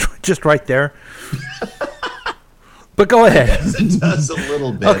racist just right there? But go ahead. Yes, it does a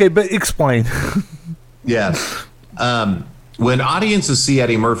little bit. Okay, but explain. Yes. When audiences see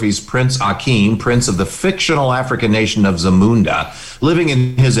Eddie Murphy's Prince Akeem, prince of the fictional African nation of Zamunda, living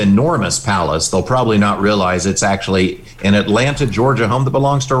in his enormous palace, they'll probably not realize it's actually an Atlanta, Georgia home that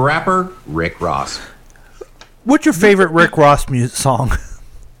belongs to rapper Rick Ross. What's your favorite Rick Ross song?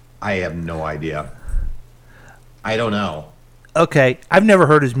 I have no idea. I don't know. Okay, I've never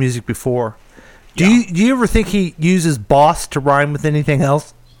heard his music before. Do you ever think he uses boss to rhyme with anything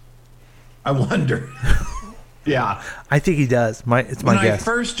else? I wonder. Yeah, I think he does. It's my guess. When I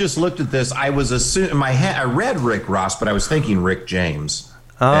first just looked at this, I was assuming in my head I read Rick Ross, but I was thinking Rick James.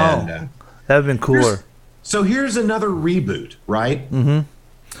 Oh, that'd have been cooler. Here's another reboot, right? Mm-hmm.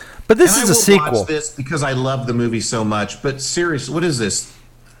 But this is a sequel. I will watch this because I love the movie so much. But seriously, what is this?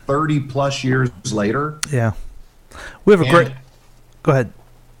 30 plus years later? Yeah, we have a great. Go ahead.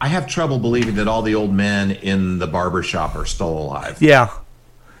 I have trouble believing that all the old men in the barbershop are still alive. Yeah.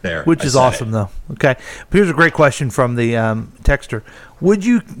 There, which is awesome, though. Okay. But here's a great question from the texter. Would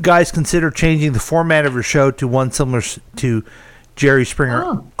you guys consider changing the format of your show to one similar to Jerry Springer?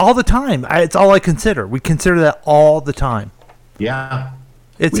 Oh. All the time. It's all I consider. We consider that all the time. Yeah.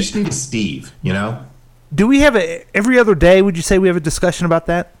 We just need a Steve, you know? Do we have every other day, would you say we have a discussion about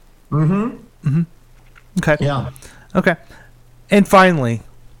that? Mm-hmm. Mm-hmm. Okay. Yeah. Okay. And finally.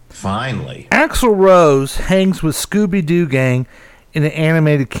 Axl Rose hangs with Scooby-Doo gang in an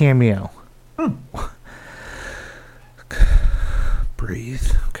animated cameo.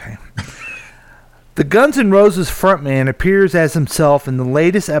 Breathe. Okay. The Guns N' Roses frontman appears as himself in the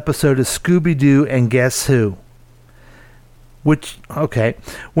latest episode of Scooby-Doo and Guess Who?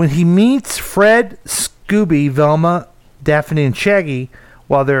 When he meets Fred, Scooby, Velma, Daphne, and Shaggy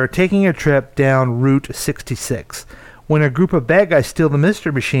while they're taking a trip down Route 66. When a group of bad guys steal the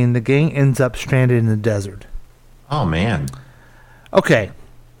Mystery Machine, the gang ends up stranded in the desert. Oh, man. Okay.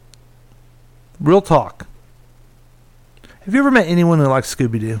 Real talk. Have you ever met anyone who likes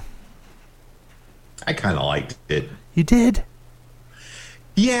Scooby-Doo? I kind of liked it. You did?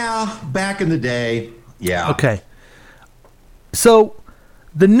 Yeah, back in the day. Yeah. Okay. So,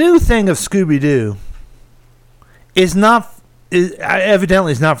 the new thing of Scooby-Doo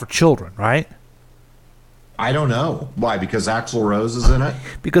evidently is not for children, right? I don't know. Why? Because Axl Rose is in it?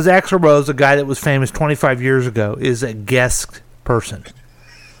 Because Axl Rose, a guy that was famous 25 years ago, is a guest person.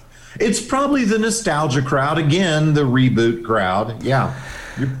 It's probably the nostalgia crowd. Again, the reboot crowd. Yeah,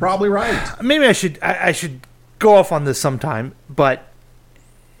 you're probably right. Maybe I should go off on this sometime, but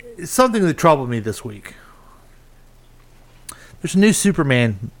it's something that troubled me this week. There's a new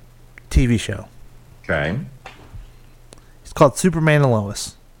Superman TV show. Okay. It's called Superman and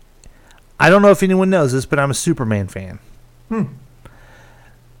Lois. I don't know if anyone knows this, but I'm a Superman fan.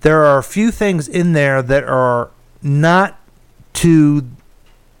 There are a few things in there that are not too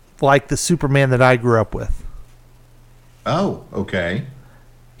like the Superman that I grew up with. Oh, okay.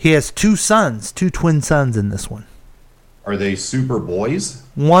 He has two twin sons in this one. Are they super boys?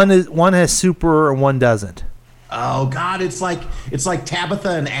 One has super and one doesn't. Oh God, it's like Tabitha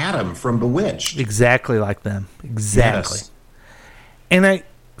and Adam from Bewitched. Exactly like them. Exactly. Yes. And I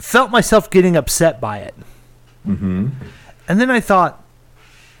felt myself getting upset by it. Mm-hmm. And then I thought,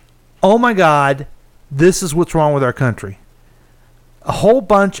 oh my God, this is what's wrong with our country. A whole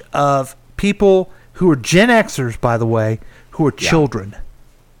bunch of people who are Gen Xers, by the way, who are children.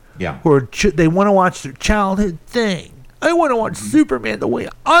 Yeah. They want to watch their childhood thing. I want to watch Superman the way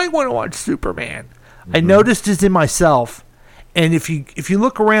I want to watch Superman. Mm-hmm. I noticed this in myself. And if you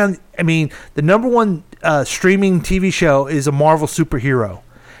look around, I mean, the number one streaming TV show is a Marvel superhero.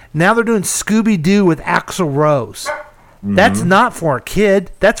 Now they're doing Scooby-Doo with Axl Rose. Mm-hmm. That's not for a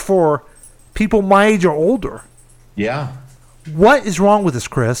kid. That's for people my age or older. Yeah. What is wrong with this,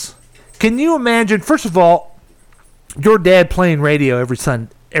 Chris? Can you imagine, first of all, your dad playing radio every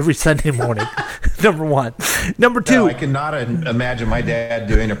Sunday morning? Number one. Number two. No, I cannot imagine my dad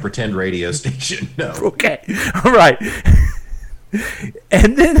doing a pretend radio station. No. Okay. All right.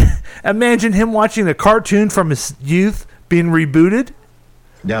 And then imagine him watching a cartoon from his youth being rebooted.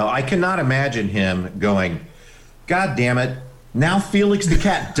 No, I cannot imagine him going, God damn it, now Felix the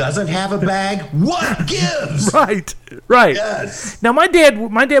cat doesn't have a bag? What gives? Right. Yes. Now, my dad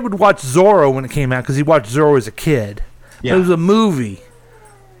would watch Zorro when it came out because he watched Zorro as a kid. Yeah. It was a movie.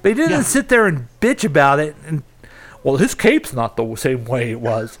 But he didn't sit there and bitch about it. And, well, his cape's not the same way it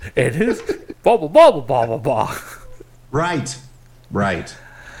was. And his blah, blah, blah, blah, blah, blah, blah. Right.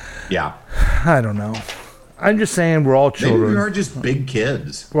 Yeah. I don't know. I'm just saying we're all children. Maybe we are just big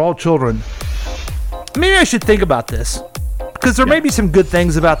kids. We're all children. Maybe I should think about this. Because there may be some good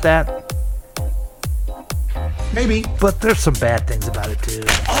things about that. Maybe. But there's some bad things about it, too.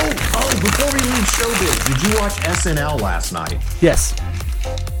 Oh, before we leave showbiz, did you watch SNL last night? Yes.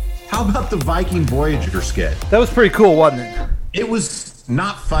 How about the Viking Voyager skit? That was pretty cool, wasn't it? It was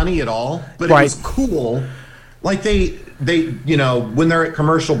not funny at all, but it was cool. Like they when they're at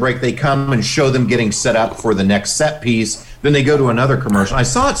commercial break, they come and show them getting set up for the next set piece. Then they go to another commercial. I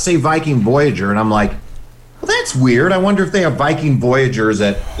saw it say Viking Voyager, and I'm like, well, that's weird. I wonder if they have Viking Voyagers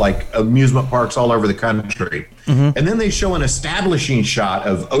at like amusement parks all over the country. And then they show an establishing shot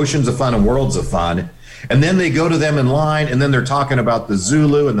of Oceans of Fun and Worlds of Fun. And then they go to them in line, and then they're talking about the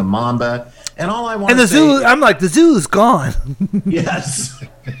Zulu and the Mamba. And all I want to say... Zulu, I'm like, the Zulu's gone. Yes.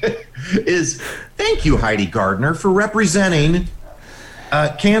 Is thank you, Heidi Gardner, for representing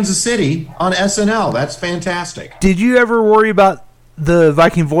Kansas City on SNL. That's fantastic. Did you ever worry about the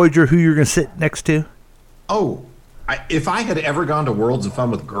Viking Voyager, who you're going to sit next to? Oh, if I had ever gone to Worlds of Fun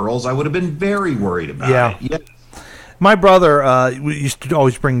with girls, I would have been very worried about it. Yeah. My brother used to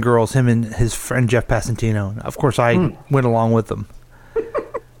always bring girls, him and his friend Jeff Passantino. Of course, I went along with them.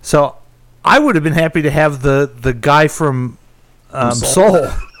 So I would have been happy to have the guy from Soul.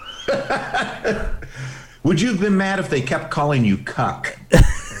 Would you have been mad if they kept calling you Cuck?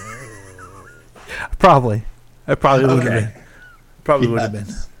 Probably. I probably would have been. Probably would have been.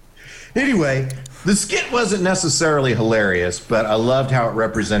 Anyway, the skit wasn't necessarily hilarious, but I loved how it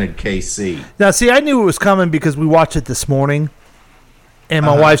represented KC. Now, see, I knew it was coming because we watched it this morning, and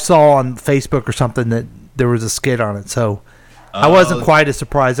my wife saw on Facebook or something that there was a skit on it, so I wasn't quite as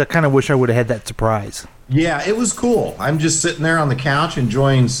surprised. I kind of wish I would have had that surprise. Yeah, it was cool. I'm just sitting there on the couch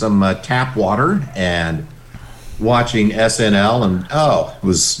enjoying some tap water and watching SNL, and it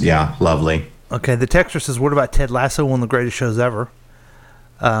was, lovely. Okay, the texter says, what about Ted Lasso, one of the greatest shows ever?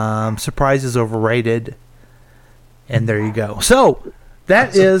 Surprise is overrated. And there you go. So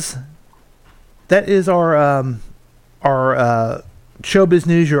that is our showbiz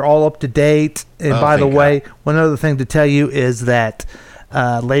news. You're all up to date. And by the way, one other thing to tell you is that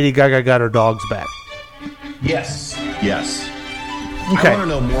Lady Gaga got her dogs back. Yes. Okay. I want to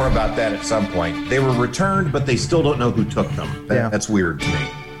know more about that at some point. They were returned, but they still don't know who took them. That's weird to me.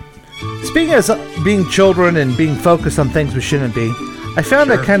 Speaking of being children and being focused on things we shouldn't be, I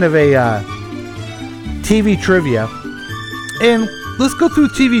found a kind of a TV trivia. And let's go through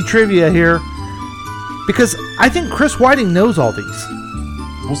TV trivia here, because I think Chris Whiting knows all these.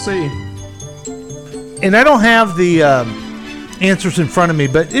 We'll see. And I don't have the answers in front of me,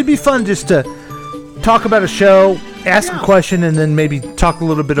 but it'd be fun just to talk about a show, ask a question, and then maybe talk a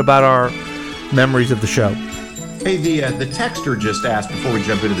little bit about our memories of the show. Hey, the texter just asked before we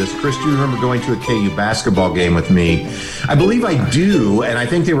jump into this, Chris, do you remember going to a KU basketball game with me? I believe I do, and I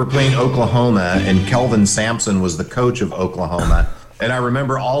think they were playing Oklahoma, and Kelvin Sampson was the coach of Oklahoma. And I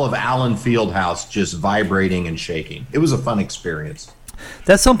remember all of Allen Fieldhouse just vibrating and shaking. It was a fun experience.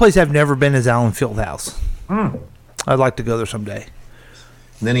 That's someplace I've never been, is Allen Fieldhouse. I'd like to go there someday.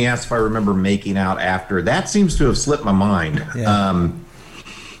 And then he asked if I remember making out after. That seems to have slipped my mind. Yeah.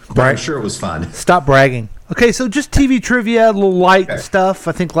 But I'm sure it was fun. Stop bragging. Okay, so just TV trivia, a little light stuff.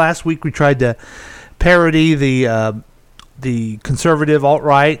 I think last week we tried to parody the conservative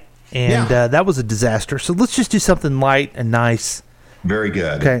alt-right, and that was a disaster. So let's just do something light and nice. Very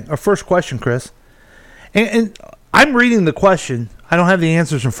good. Okay, our first question, Chris. And I'm reading the question. I don't have the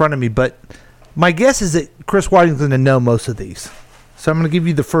answers in front of me, but my guess is that Chris Whiting's going to know most of these. So I'm going to give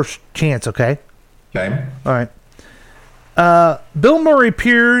you the first chance, okay? Okay. All right. Bill Murray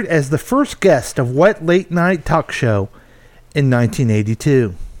appeared as the first guest of what late-night talk show in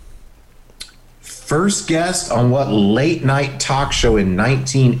 1982? First guest on what late-night talk show in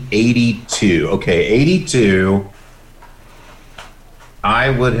 1982? Okay, 82.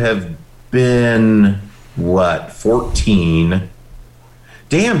 I would have been, 14?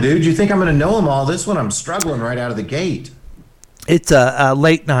 Damn, dude, you think I'm going to know them all? This one, I'm struggling right out of the gate. It's a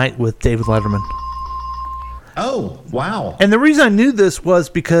late night with David Letterman. Oh, wow. And the reason I knew this was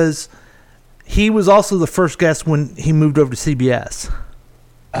because he was also the first guest when he moved over to CBS.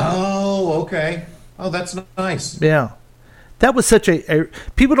 Oh, okay. Oh, that's nice. Yeah. That was such a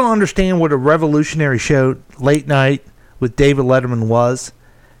people don't understand what a revolutionary show Late Night with David Letterman was.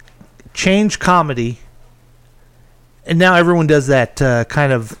 Changed comedy. And now everyone does that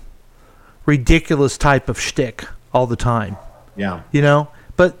kind of ridiculous type of shtick all the time. Yeah. You know?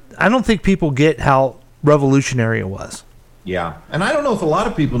 But I don't think people get how revolutionary it was. Yeah. And I don't know if a lot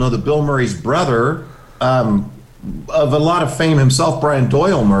of people know that Bill Murray's brother, of a lot of fame himself, Brian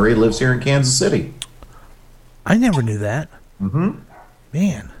Doyle Murray, lives here in Kansas City. I never knew that. Mm-hmm.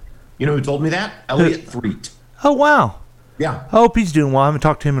 Man. You know who told me that? Elliot Threet. Oh, wow. Yeah. I hope he's doing well. I haven't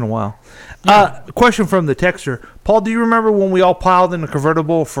talked to him in a while. Question from the texter. Paul, do you remember when we all piled in a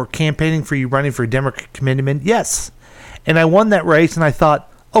convertible for campaigning for you running for Democrat committeeman? Yes. And I won that race, and I thought,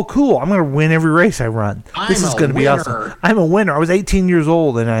 oh, cool, I'm going to win every race I run. This is going to be awesome. I'm a winner. I was 18 years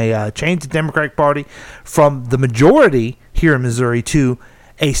old, and I changed the Democratic Party from the majority here in Missouri to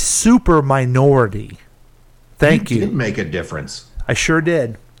a super minority Thank you. Did make a difference. I sure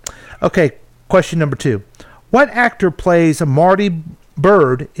did. Okay, question number 2. What actor plays Marty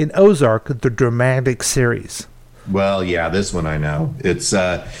Bird in Ozark, the dramatic series? Well, yeah, this one I know. It's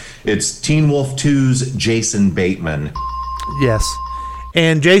Teen Wolf 2's Jason Bateman. Yes.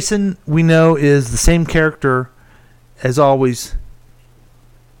 And Jason, we know, is the same character as always.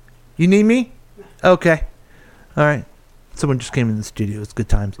 You need me? Okay. All right. Someone just came in the studio. It's good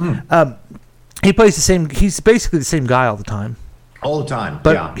times. He plays the same. He's basically the same guy all the time. All the time,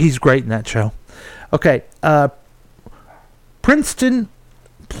 but yeah. He's great in that show. Okay. Princeton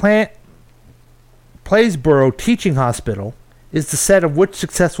Playsboro Teaching Hospital is the set of which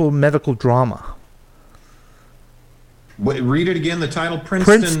successful medical drama? Wait, read it again, the title.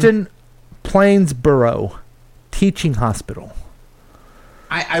 Princeton Plainsboro Teaching Hospital.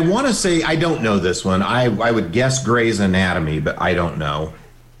 I want to say, I don't know this one. I would guess Grey's Anatomy, but I don't know.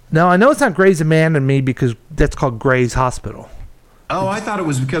 No, I know it's not Grey's Anatomy because that's called Grey's Hospital. Oh, I thought it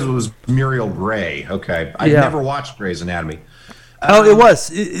was because it was Muriel Grey. Okay. I've never watched Grey's Anatomy. It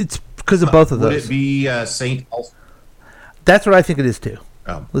was. It's because of both of those. Would it be St. Elsa? That's what I think it is too.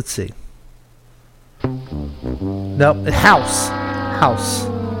 Oh. Let's see. No, House.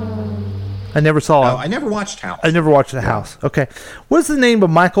 I never saw it. I never watched House. I never watched The House. Okay. What's the name of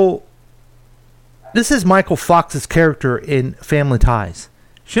Michael? This is Michael Fox's character in Family Ties.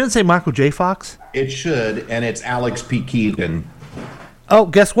 Shouldn't it say Michael J. Fox? It should, and it's Alex P. Keaton. Oh,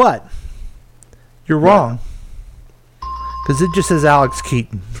 guess what? You're wrong. Because it just says Alex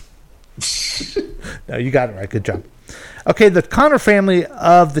Keaton. No, you got it right. Good job. Okay, the Connor family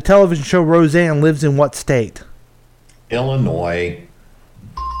of the television show Roseanne lives in what state? Illinois.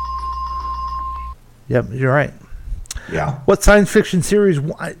 Yep, you're right. Yeah. What science fiction series?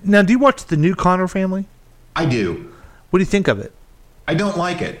 Now, do you watch the new Connor family? I do. What do you think of it? I don't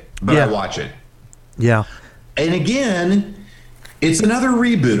like it, but I watch it. Yeah. And again, it's another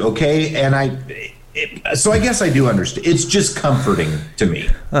reboot, okay? And so I guess I do understand. It's just comforting to me.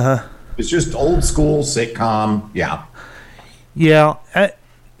 Uh-huh. It's just old school sitcom. Yeah. Yeah.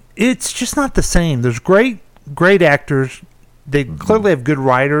 It's just not the same. There's great actors. They clearly have good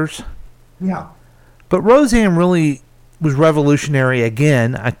writers. Yeah. But Roseanne really was revolutionary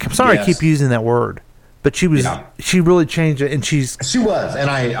again. I'm sorry I keep using that word. But she was. Yeah. She really changed it, and she was, and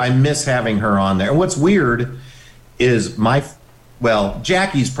I miss having her on there. And what's weird is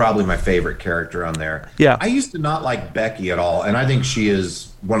Jackie's probably my favorite character on there. Yeah, I used to not like Becky at all, and I think she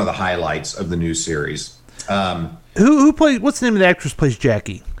is one of the highlights of the new series. Who plays? What's the name of the actress who plays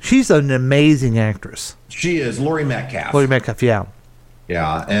Jackie? She's an amazing actress. She is Laurie Metcalf. Laurie Metcalf, yeah,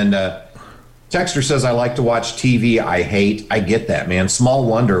 yeah, and. Texter says, I like to watch TV I hate. I get that, man. Small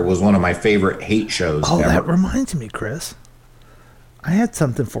Wonder was one of my favorite hate shows ever. That reminds me, Chris. I had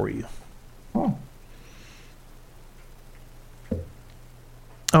something for you. Oh,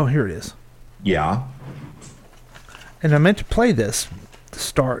 here it is. Yeah. And I meant to play this to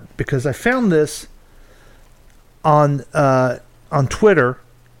start because I found this on Twitter,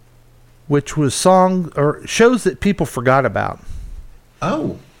 which was shows that people forgot about.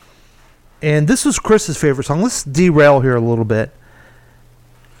 Oh. And this was Chris's favorite song. Let's derail here a little bit.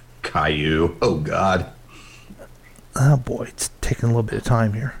 Caillou. Oh, God. Oh, boy. It's taking a little bit of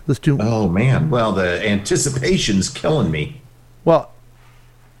time here. Let's do... Oh, man. Well, the anticipation's killing me. Well,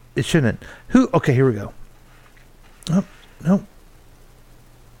 it shouldn't. Okay, here we go. Oh, no.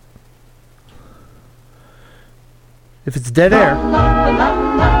 If it's dead air...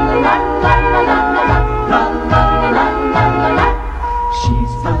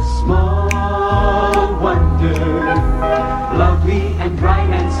 She's a small wonder, lovely and bright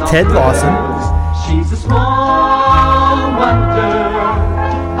and soft. Ted Lawson. She's a small wonder,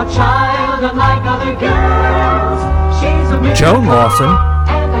 a child unlike other girls. She's a miracle, Joan Lawson.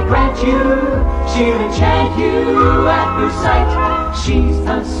 And I grant you, she'll enchant you at her sight. She's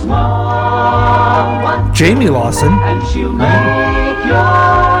a small wonder. Jamie Lawson. And she'll make your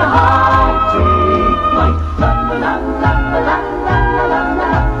heart take flight. La la la la la.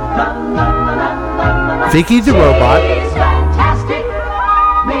 Vicky the Robot. She's fantastic,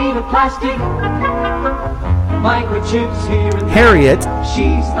 made of plastic, microchips here and Harriet.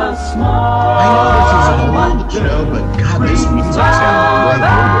 She's a small I know this is an old show, but God, this music sounds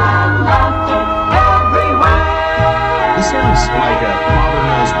right. This sounds like a Father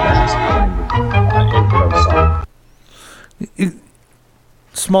Knows Best intro song.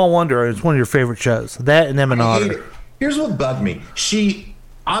 Small Wonder is one of your favorite shows. That and Eminata. Here's what bugged me.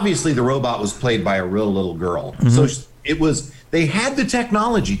 Obviously, the robot was played by a real little girl. Mm-hmm. So they had the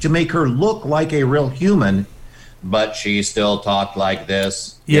technology to make her look like a real human, but she still talked like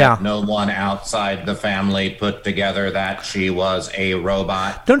this. Yeah. Yet no one outside the family put together that she was a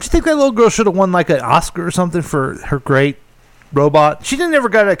robot. Don't you think that little girl should have won like an Oscar or something for her great robot? She didn't ever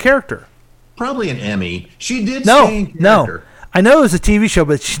got a character. Probably an Emmy. She did stay in character. No. I know it was a TV show,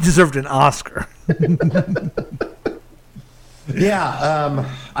 but she deserved an Oscar. Yeah,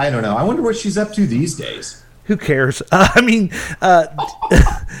 I don't know. I wonder what she's up to these days. Who cares?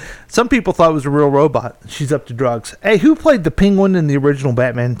 Some people thought it was a real robot. She's up to drugs. Hey, who played the Penguin in the original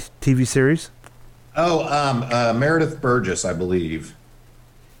Batman TV series? Oh, Meredith Burgess, I believe.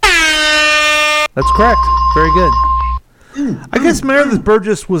 That's correct. Very good. I guess Meredith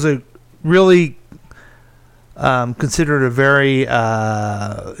Burgess was a really considered a very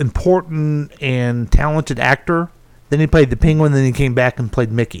important and talented actor. Then he played the Penguin, then he came back and played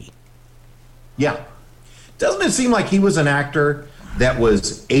Mickey. Yeah. Doesn't it seem like he was an actor that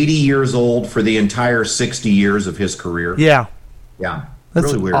was 80 years old for the entire 60 years of his career? Yeah. Yeah.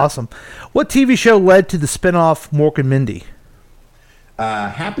 That's really weird. awesome. What TV show led to the spinoff Mork and Mindy?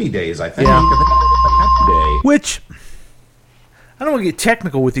 Happy Days, I think. Yeah. Happy Day. Which, I don't want to get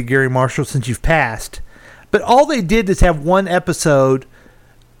technical with you, Gary Marshall, since you've passed, but all they did is have one episode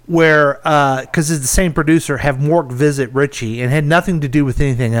where, because it's the same producer, have Mork visit Richie and had nothing to do with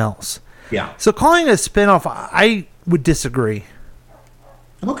anything else. Yeah. So calling it a spinoff, I would disagree.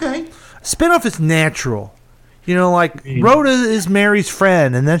 Okay. Spinoff is natural. You know, like Rhoda is Mary's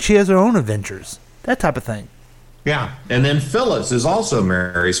friend, and then she has her own adventures. That type of thing. Yeah. And then Phyllis is also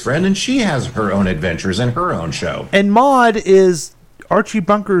Mary's friend, and she has her own adventures and her own show. And Maude is Archie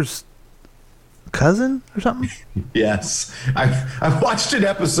Bunker's cousin or something? Yes. I watched an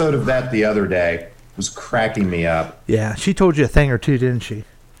episode of that the other day. It was cracking me up. Yeah, she told you a thing or two, didn't she?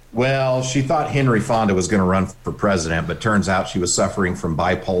 Well, she thought Henry Fonda was going to run for president, but turns out she was suffering from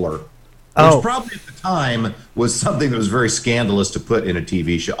bipolar. Which probably at the time was something that was very scandalous to put in a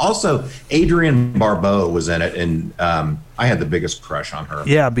TV show. Also, Adrienne Barbeau was in it, and I had the biggest crush on her.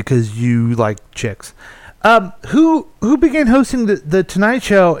 Yeah, because you like chicks. Who began hosting the Tonight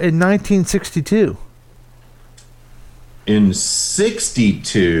Show in 1962? In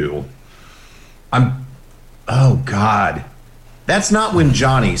 62, oh God, that's not when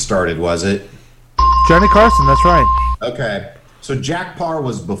Johnny started, was it? Johnny Carson, that's right. Okay, so Jack Parr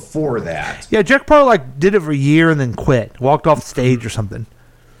was before that. Yeah, Jack Parr like did it for a year and then quit, walked off the stage or something.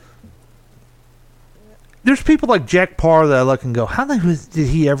 There's people like Jack Parr that I look and go, how did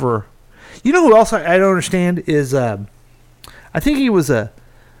he ever? You know who else I don't understand is I think he was a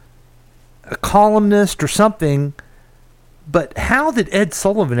columnist or something, but how did Ed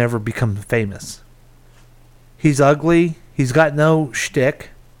Sullivan ever become famous? He's ugly. He's got no shtick.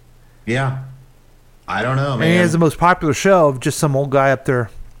 Yeah. I don't know, man. And he has the most popular show of just some old guy up there.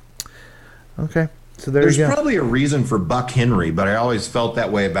 Okay. So There's you go. probably a reason for Buck Henry, but I always felt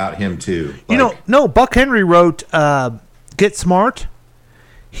that way about him too. You know, no, Buck Henry wrote Get Smart.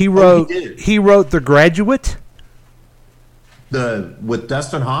 He wrote he wrote The Graduate. With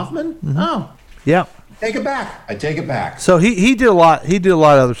Dustin Hoffman? Mm-hmm. Oh. Yeah. Take it back. I take it back. So he did a lot. He did a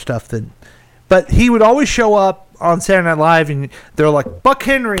lot of other stuff but he would always show up on Saturday Night Live, and they're like Buck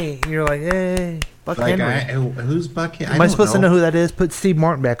Henry, and you're like, hey, Buck Henry. Who's Buck Henry? Am I supposed to know who that is? Put Steve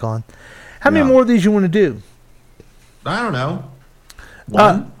Martin back on. How many more of these you want to do? I don't know.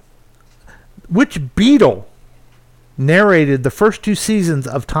 One. Which Beatle narrated the first 2 seasons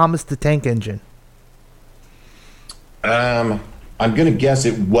of Thomas the Tank Engine? I'm going to guess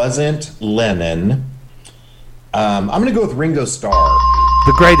it wasn't Lennon. I'm going to go with Ringo Starr.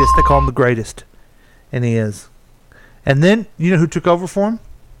 The greatest. They call him the greatest. And he is. And then, you know who took over for him?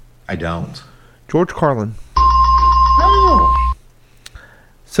 I don't. George Carlin. Oh.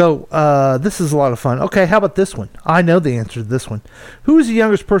 So, this is a lot of fun. Okay, how about this one? I know the answer to this one. Who is the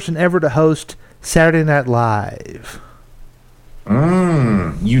youngest person ever to host Saturday Night Live?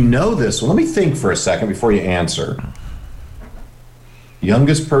 You know this one. Let me think for a second before you answer.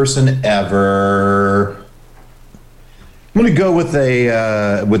 Youngest person ever. I'm going to go with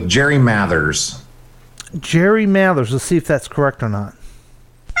Jerry Mathers. Jerry Mathers. Let's see if that's correct or not.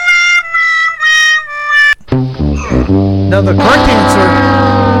 No, the correct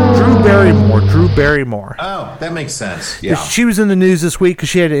answer, Drew Barrymore. Oh, that makes sense. Yeah. She was in the news this week because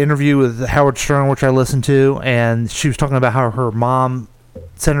she had an interview with Howard Stern, which I listened to, and she was talking about how her mom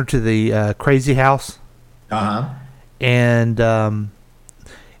sent her to the crazy house. Uh-huh. And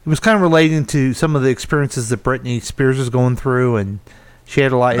it was kind of relating to some of the experiences that Britney Spears was going through, and she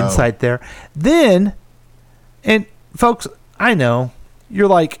had a lot of insight there. Then, and folks, I know, you're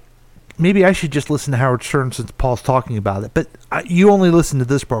like, maybe I should just listen to Howard Stern since Paul's talking about it, but you only listen to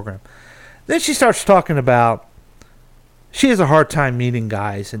this program. Then she starts talking about She has a hard time meeting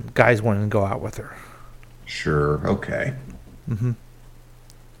guys, and guys wanting to go out with her. Sure. Okay. Mm-hmm.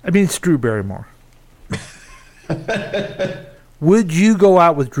 I mean, it's Drew Barrymore. Would you go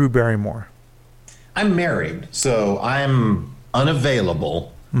out with Drew Barrymore? I'm married, so I'm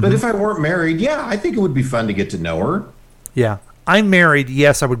unavailable. But if I weren't married, yeah, I think it would be fun to get to know her. Yeah. I'm married.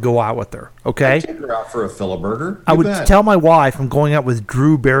 Yes, I would go out with her. Okay? I'd take her out for a filiburger. I would bet. tell my wife I'm going out with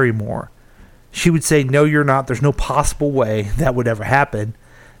Drew Barrymore. She would say, no, you're not. There's no possible way that would ever happen.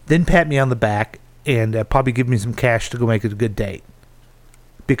 Then pat me on the back and probably give me some cash to go make it a good date.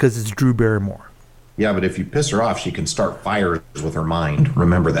 Because it's Drew Barrymore. Yeah, but if you piss her off, she can start fires with her mind.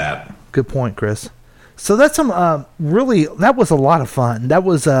 Remember that. Good point, Chris. So that's some that was a lot of fun. That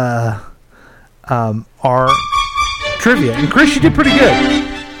was our trivia. And Chris, you did pretty good.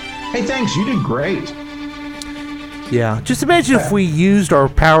 Hey, thanks. You did great. Yeah. Just imagine if we used our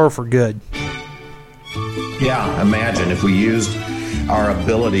power for good. Yeah, imagine if we used our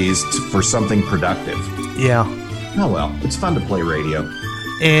abilities for something productive. Yeah. Oh, well, it's fun to play radio.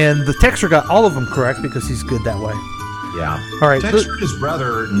 And the texter got all of them correct because he's good that way. Yeah. All right. Texter and his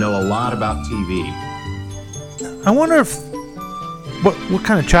brother know a lot about TV. I wonder if what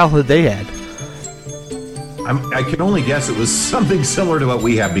kind of childhood they had. I can only guess it was something similar to what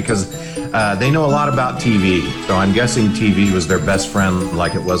we have because they know a lot about TV. So I'm guessing TV was their best friend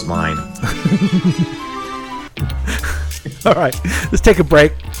like it was mine. All right. Let's take a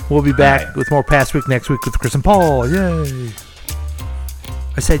break. We'll be back with more Past Week next week with Chris and Paul. Yay.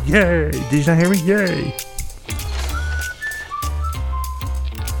 I said yay. Did you not hear me? Yay.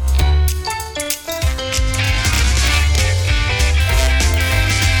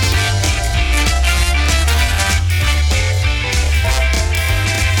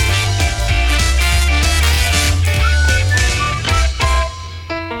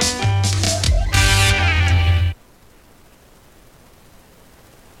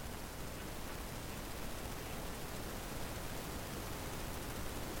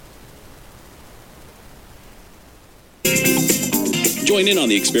 Join in on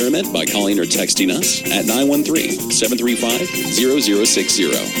the experiment by calling or texting us at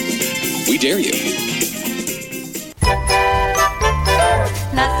 913-735-0060. We dare you.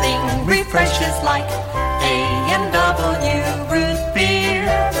 Nothing refreshes like A&W root beer.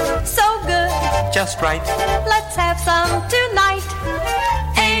 So good, just right. Let's have some tonight.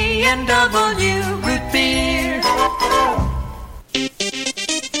 A&W root beer.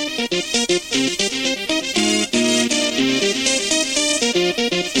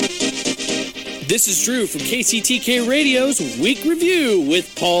 This is Drew from KCTK Radio's Week Review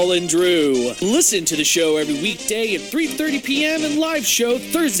with Paul and Drew. Listen to the show every weekday at 3:30 p.m. and live show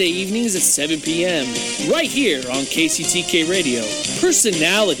Thursday evenings at 7 p.m. right here on KCTK Radio,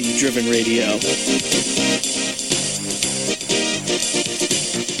 personality-driven radio.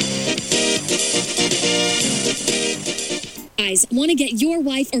 Guys, want to get your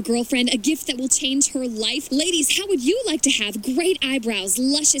wife or girlfriend a gift that will change her life? Ladies, how would you like to have great eyebrows,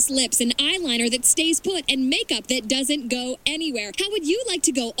 luscious lips, an eyeliner that stays put, and makeup that doesn't go anywhere? How would you like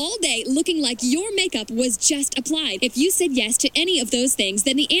to go all day looking like your makeup was just applied? If you said yes to any of those things,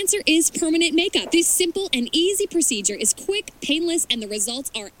 then the answer is permanent makeup. This simple and easy procedure is quick, painless, and the results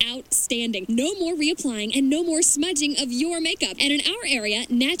are outstanding. No more reapplying and no more smudging of your makeup. And in our area,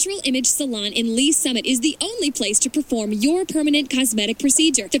 Natural Image Salon in Lee Summit is the only place to perform your permanent cosmetic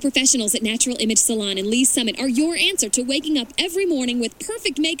procedure. The professionals at Natural Image Salon in Lee Summit are your answer to waking up every morning with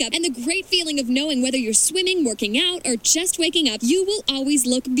perfect makeup and the great feeling of knowing whether you're swimming, working out, or just waking up, you will always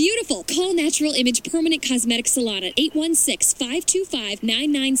look beautiful. Call Natural Image Permanent Cosmetic Salon at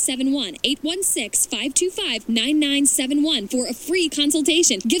 816-525-9971. 816-525-9971 for a free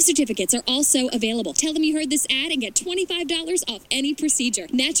consultation. Gift certificates are also available. Tell them you heard this ad and get $25 off any procedure.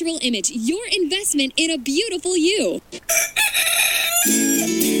 Natural Image, your investment in a beautiful you.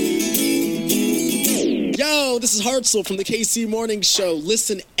 Yo, this is Hartzell from the KC Morning Show.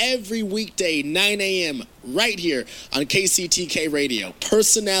 Listen every weekday, 9 a.m., right here on KCTK Radio,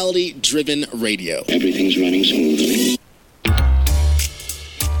 personality-driven radio. Everything's running smoothly.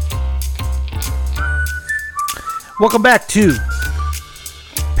 Welcome back to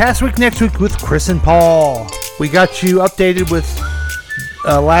Past Week Next Week with Chris and Paul. We got you updated with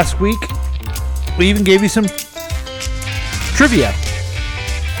last week. We even gave you some trivia.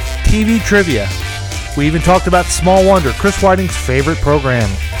 TV trivia. We even talked about Small Wonder, Chris Whiting's favorite program.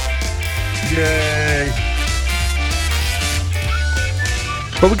 Yay!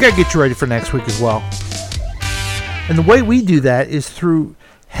 But we gotta get you ready for next week as well. And the way we do that is through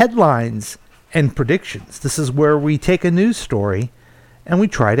headlines and predictions. This is where we take a news story and we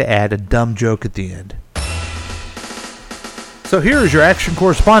try to add a dumb joke at the end. So here is your action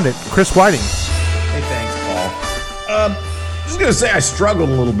correspondent, Chris Whiting. Hey, thanks, Paul. Just going to say I struggled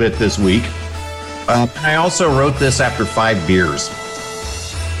a little bit this week. And I also wrote this after 5 beers.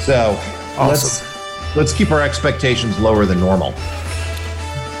 So Awesome. let's keep our expectations lower than normal.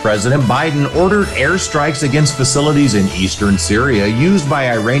 President Biden ordered airstrikes against facilities in eastern Syria used by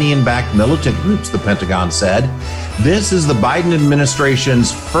Iranian-backed militant groups, the Pentagon said. This is the Biden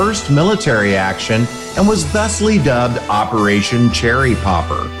administration's first military action and was thusly dubbed Operation Cherry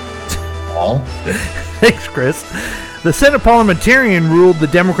Popper. Paul? Thanks, Chris. The Senate parliamentarian ruled the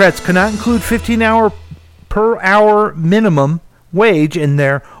Democrats could not include 15-hour per hour minimum wage in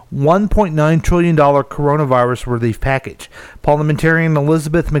their $1.9 trillion coronavirus relief package. Parliamentarian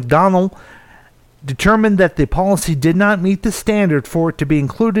Elizabeth McDonnell determined that the policy did not meet the standard for it to be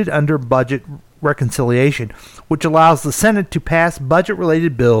included under budget reconciliation, which allows the Senate to pass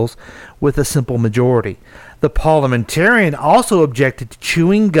budget-related bills with a simple majority. The parliamentarian also objected to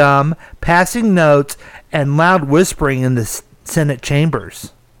chewing gum, passing notes, and loud whispering in the Senate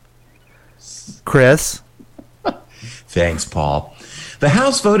chambers. Chris? Thanks, Paul. The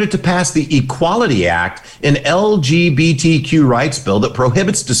House voted to pass the Equality Act, an LGBTQ rights bill that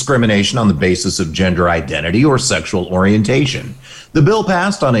prohibits discrimination on the basis of gender identity or sexual orientation. The bill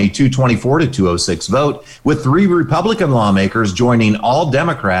passed on a 224 to 206 vote, with 3 Republican lawmakers joining all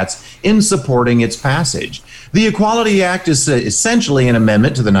Democrats in supporting its passage. The Equality Act is essentially an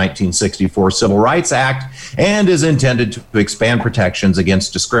amendment to the 1964 Civil Rights Act and is intended to expand protections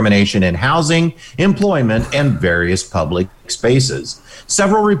against discrimination in housing, employment, and various public spaces.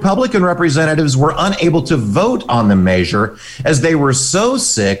 Several Republican representatives were unable to vote on the measure as they were so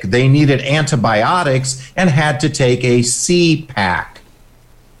sick they needed antibiotics and had to take a C-PAC.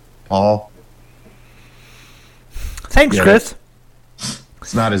 Paul? Thanks, Chris.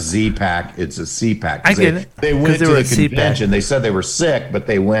 It's not a Z-PAC, it's a C-PAC. I get it. They went to they were the a convention. CPAC. They said they were sick, but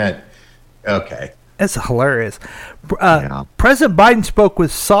they went, okay. That's hilarious. President Biden spoke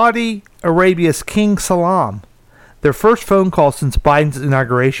with Saudi Arabia's King Salman, their first phone call since Biden's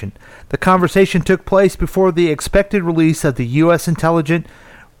inauguration. The conversation took place before the expected release of the U.S. intelligence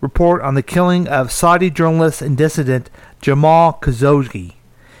report on the killing of Saudi journalist and dissident Jamal Khashoggi.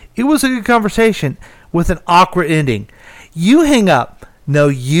 It was a good conversation with an awkward ending. You hang up. No,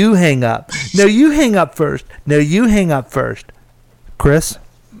 you hang up. No, you hang up first. No, you hang up first. Chris?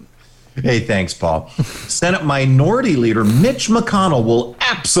 Hey, thanks, Paul. Senate Minority Leader Mitch McConnell will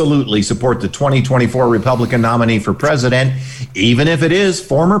absolutely support the 2024 Republican nominee for president, even if it is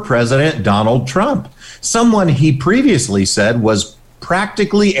former President Donald Trump, someone he previously said was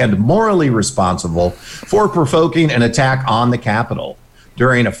practically and morally responsible for provoking an attack on the Capitol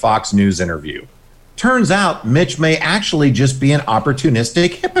during a Fox News interview. Turns out Mitch may actually just be an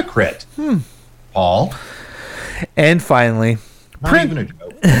opportunistic hypocrite. Paul? And finally, Not even a joke.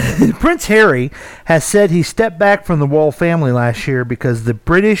 Prince Harry has said he stepped back from the royal family last year because the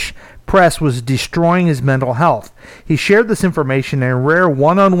British press was destroying his mental health. He shared this information in a rare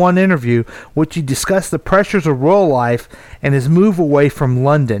one-on-one interview, which he discussed the pressures of royal life and his move away from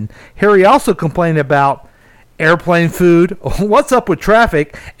London. Harry also complained about airplane food, what's up with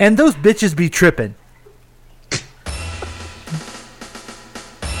traffic, and those bitches be tripping.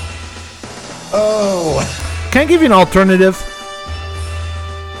 Oh. Can I give you an alternative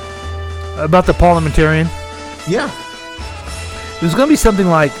about the parliamentarian? Yeah. There's going to be something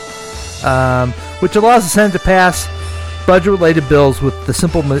like, which allows the Senate to pass budget-related bills with the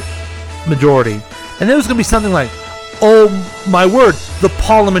simple majority. And then there's going to be something like, oh my word, the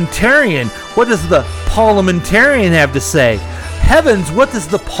parliamentarian. What does the parliamentarian have to say? Heavens, what does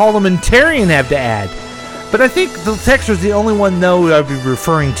the parliamentarian have to add? But I think the texter is the only one I'd be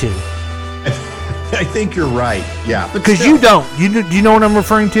referring to. I think you're right. Yeah. Because you don't. Do you know what I'm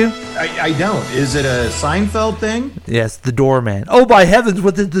referring to? I don't. Is it a Seinfeld thing? Yes, the doorman. Oh, by heavens,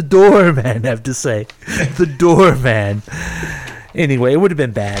 what did the doorman have to say? The doorman. Anyway, it would have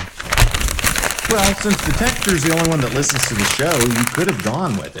been bad. Well, since the texter's the only one that listens to the show, you could have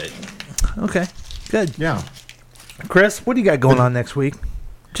gone with it. Okay, good. Yeah. Chris, what do you got going on next week?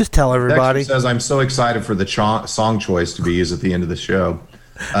 Just tell everybody. Texter says, I'm so excited for the song choice to be used at the end of the show.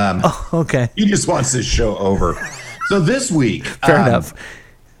 Okay. He just wants this show over. So this week, fair enough.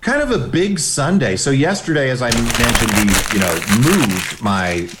 Kind of a big Sunday. So yesterday, as I mentioned, we moved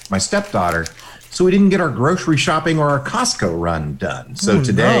my stepdaughter, so we didn't get our grocery shopping or our Costco run done. So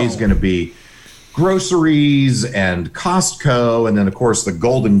today is going to be groceries and Costco, and then of course the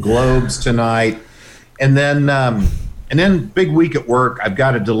Golden Globes tonight, and then big week at work. I've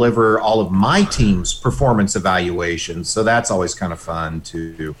got to deliver all of my team's performance evaluations, so that's always kind of fun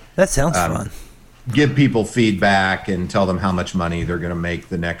too. That sounds fun. give people feedback and tell them how much money they're going to make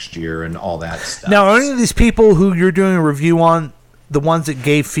the next year and all that stuff. Now, are any of these people who you're doing a review on the ones that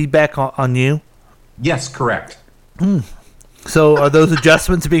gave feedback on you? Yes, correct. So are those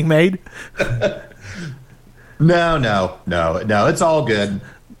adjustments being made? No. It's all good.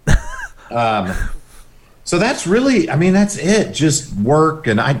 So that's really, that's it. Just work.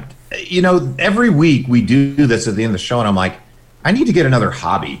 And every week we do this at the end of the show, and I'm like, I need to get another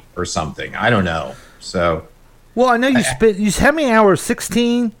hobby or something. I don't know. So. Well, I know you how many hours?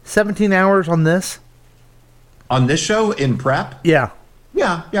 16, 17 hours on this? On this show in prep? Yeah.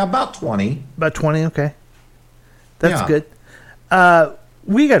 Yeah, about 20. About 20, okay. That's good.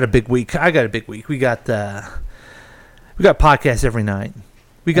 We got a big week. I got a big week. We got podcasts every night.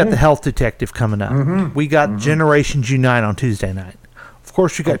 We got the Health Detective coming up. Mm-hmm. We got Generations Unite on Tuesday night. Of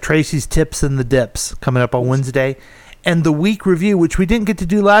course, we got Tracy's Tips and the Dips coming up on Wednesday. And the week review, which we didn't get to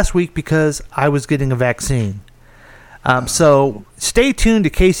do last week because I was getting a vaccine. So stay tuned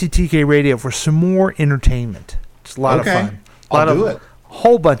to KCTK Radio for some more entertainment. It's a lot of fun. I'll do it.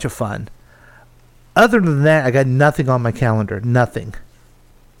 Whole bunch of fun. Other than that, I got nothing on my calendar. Nothing.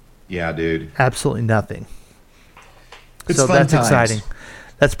 Yeah, dude. Absolutely nothing. It's so fun that's times. exciting.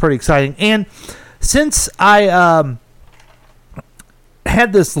 That's pretty exciting. And since I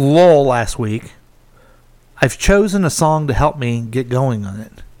had this lull last week, I've chosen a song to help me get going on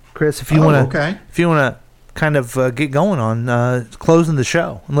it. Chris, if you want to kind of get going on closing the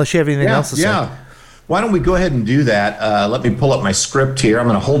show, unless you have anything else to say. Yeah. Why don't we go ahead and do that? Let me pull up my script here. I'm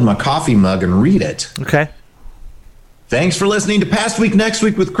going to hold my coffee mug and read it. Okay. Thanks for listening to Past Week, Next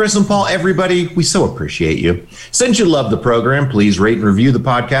Week with Chris and Paul. Everybody, we so appreciate you. Since you love the program, please rate and review the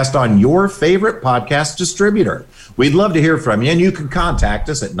podcast on your favorite podcast distributor. We'd love to hear from you, and you can contact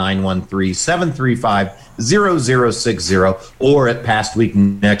us at 913-735-0060 or at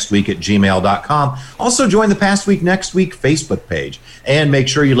pastweeknextweek@gmail.com. Also, join the Past Week Next Week Facebook page, and make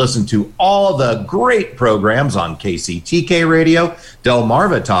sure you listen to all the great programs on KCTK Radio,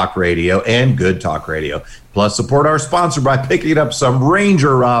 Delmarva Talk Radio, and Good Talk Radio. Plus, support our sponsor by picking up some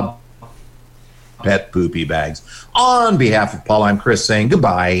Ranger Rob pet poopy bags. On behalf of Paul, I'm Chris saying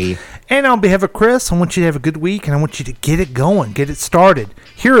goodbye. And on behalf of Chris, I want you to have a good week, and I want you to get it going, get it started.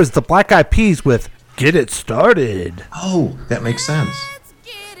 Here is the Black Eyed Peas with Get It Started. Oh, that makes sense.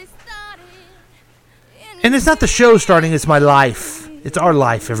 And it's not the show starting, it's my life. It's our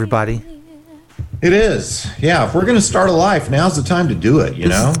life, everybody. It is. Yeah, if we're going to start a life, now's the time to do it, you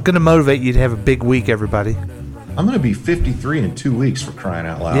know? It's going to motivate you to have a big week, everybody. I'm going to be 53 in 2 weeks, for crying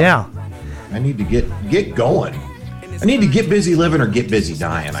out loud. Yeah. I need to get going. I need to get busy living or get busy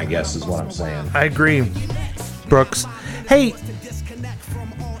dying, I guess is what I'm saying. I agree, Brooks. Hey,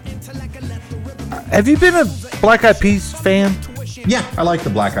 have you been a Black Eyed Peas fan? Yeah, I like the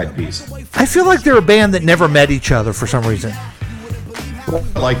Black Eyed Peas. I feel like they're a band that never met each other for some reason.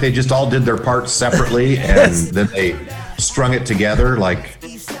 Like they just all did their parts separately and then they strung it together like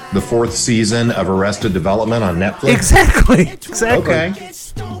the 4th season of Arrested Development on Netflix. Exactly. Okay.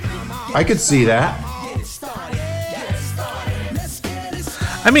 I could see that.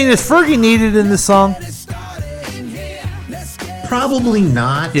 I mean, is Fergie needed in this song? Probably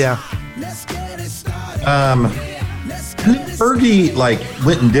not. Yeah. Fergie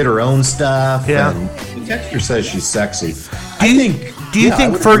went and did her own stuff. Yeah. And the texture says she's sexy. Do you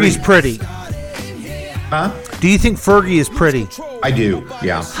think Fergie's pretty? Huh? Do you think Fergie is pretty? I do.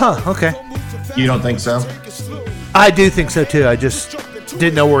 Yeah. Huh. Okay. You don't think so? I do think so too. I just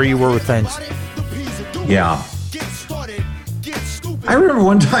didn't know where you were with things. Yeah. I remember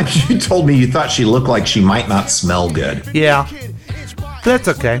one time you told me you thought she looked like she might not smell good. Yeah. That's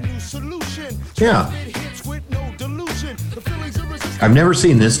okay. Yeah. I've never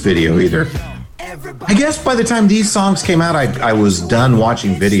seen this video either. I guess by the time these songs came out, I was done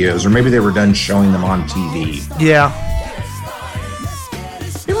watching videos, or maybe they were done showing them on TV. Yeah.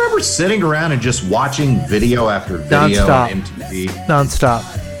 You remember sitting around and just watching video after video Non-stop. on MTV? Non-stop.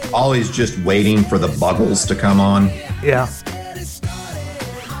 Always just waiting for the Buggles to come on. Yeah.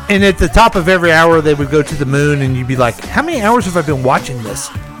 And at the top of every hour, they would go to the moon, and you'd be like, how many hours have I been watching this?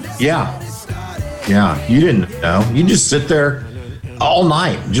 Yeah. Yeah. You didn't know. You just sit there all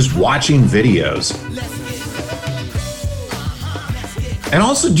night just watching videos. And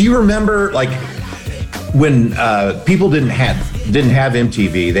also, do you remember when people didn't have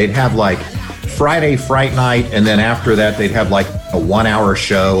MTV, they'd have Friday Fright Night, and then after that they'd have a 1 hour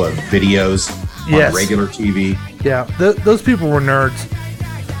show of videos on regular TV. Yeah, those people were nerds.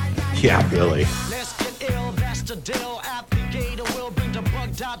 Yeah, really.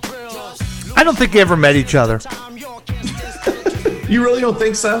 I don't think they ever met each other. You really don't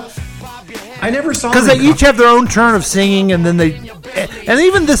think so? I never saw because they each have their own turn of singing, and then and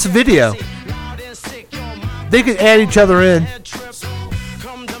even this video, they could add each other in.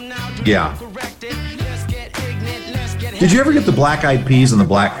 Yeah. Did you ever get the Black Eyed Peas and the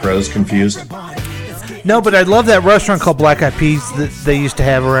Black Crowes confused? No, but I love that restaurant called Black Eyed Peas that they used to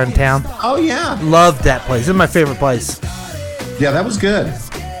have around town. Oh, yeah. Loved that place. It's my favorite place. Yeah, that was good.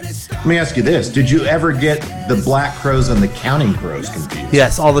 Let me ask you this. Did you ever get the Black Crowes and the Counting Crows confused?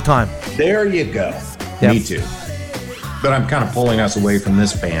 Yes, all the time. There you go. Yep. Me too. But I'm kind of pulling us away from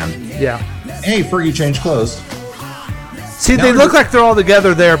this band. Yeah. Hey, Fergie changed clothes. See, they look like they're all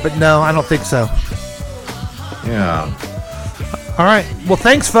together there, but no, I don't think so. Yeah. All right. Well,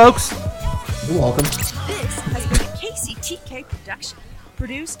 thanks, folks. You're welcome. This has been a KCTK production,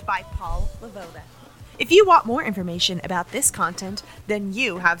 produced by Paul Lavoda. If you want more information about this content, then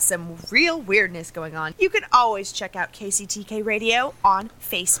you have some real weirdness going on. You can always check out KCTK Radio on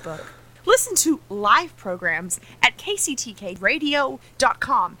Facebook. Listen to live programs at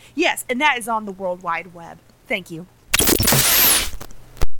kctkradio.com. Yes, and that is on the World Wide Web. Thank you.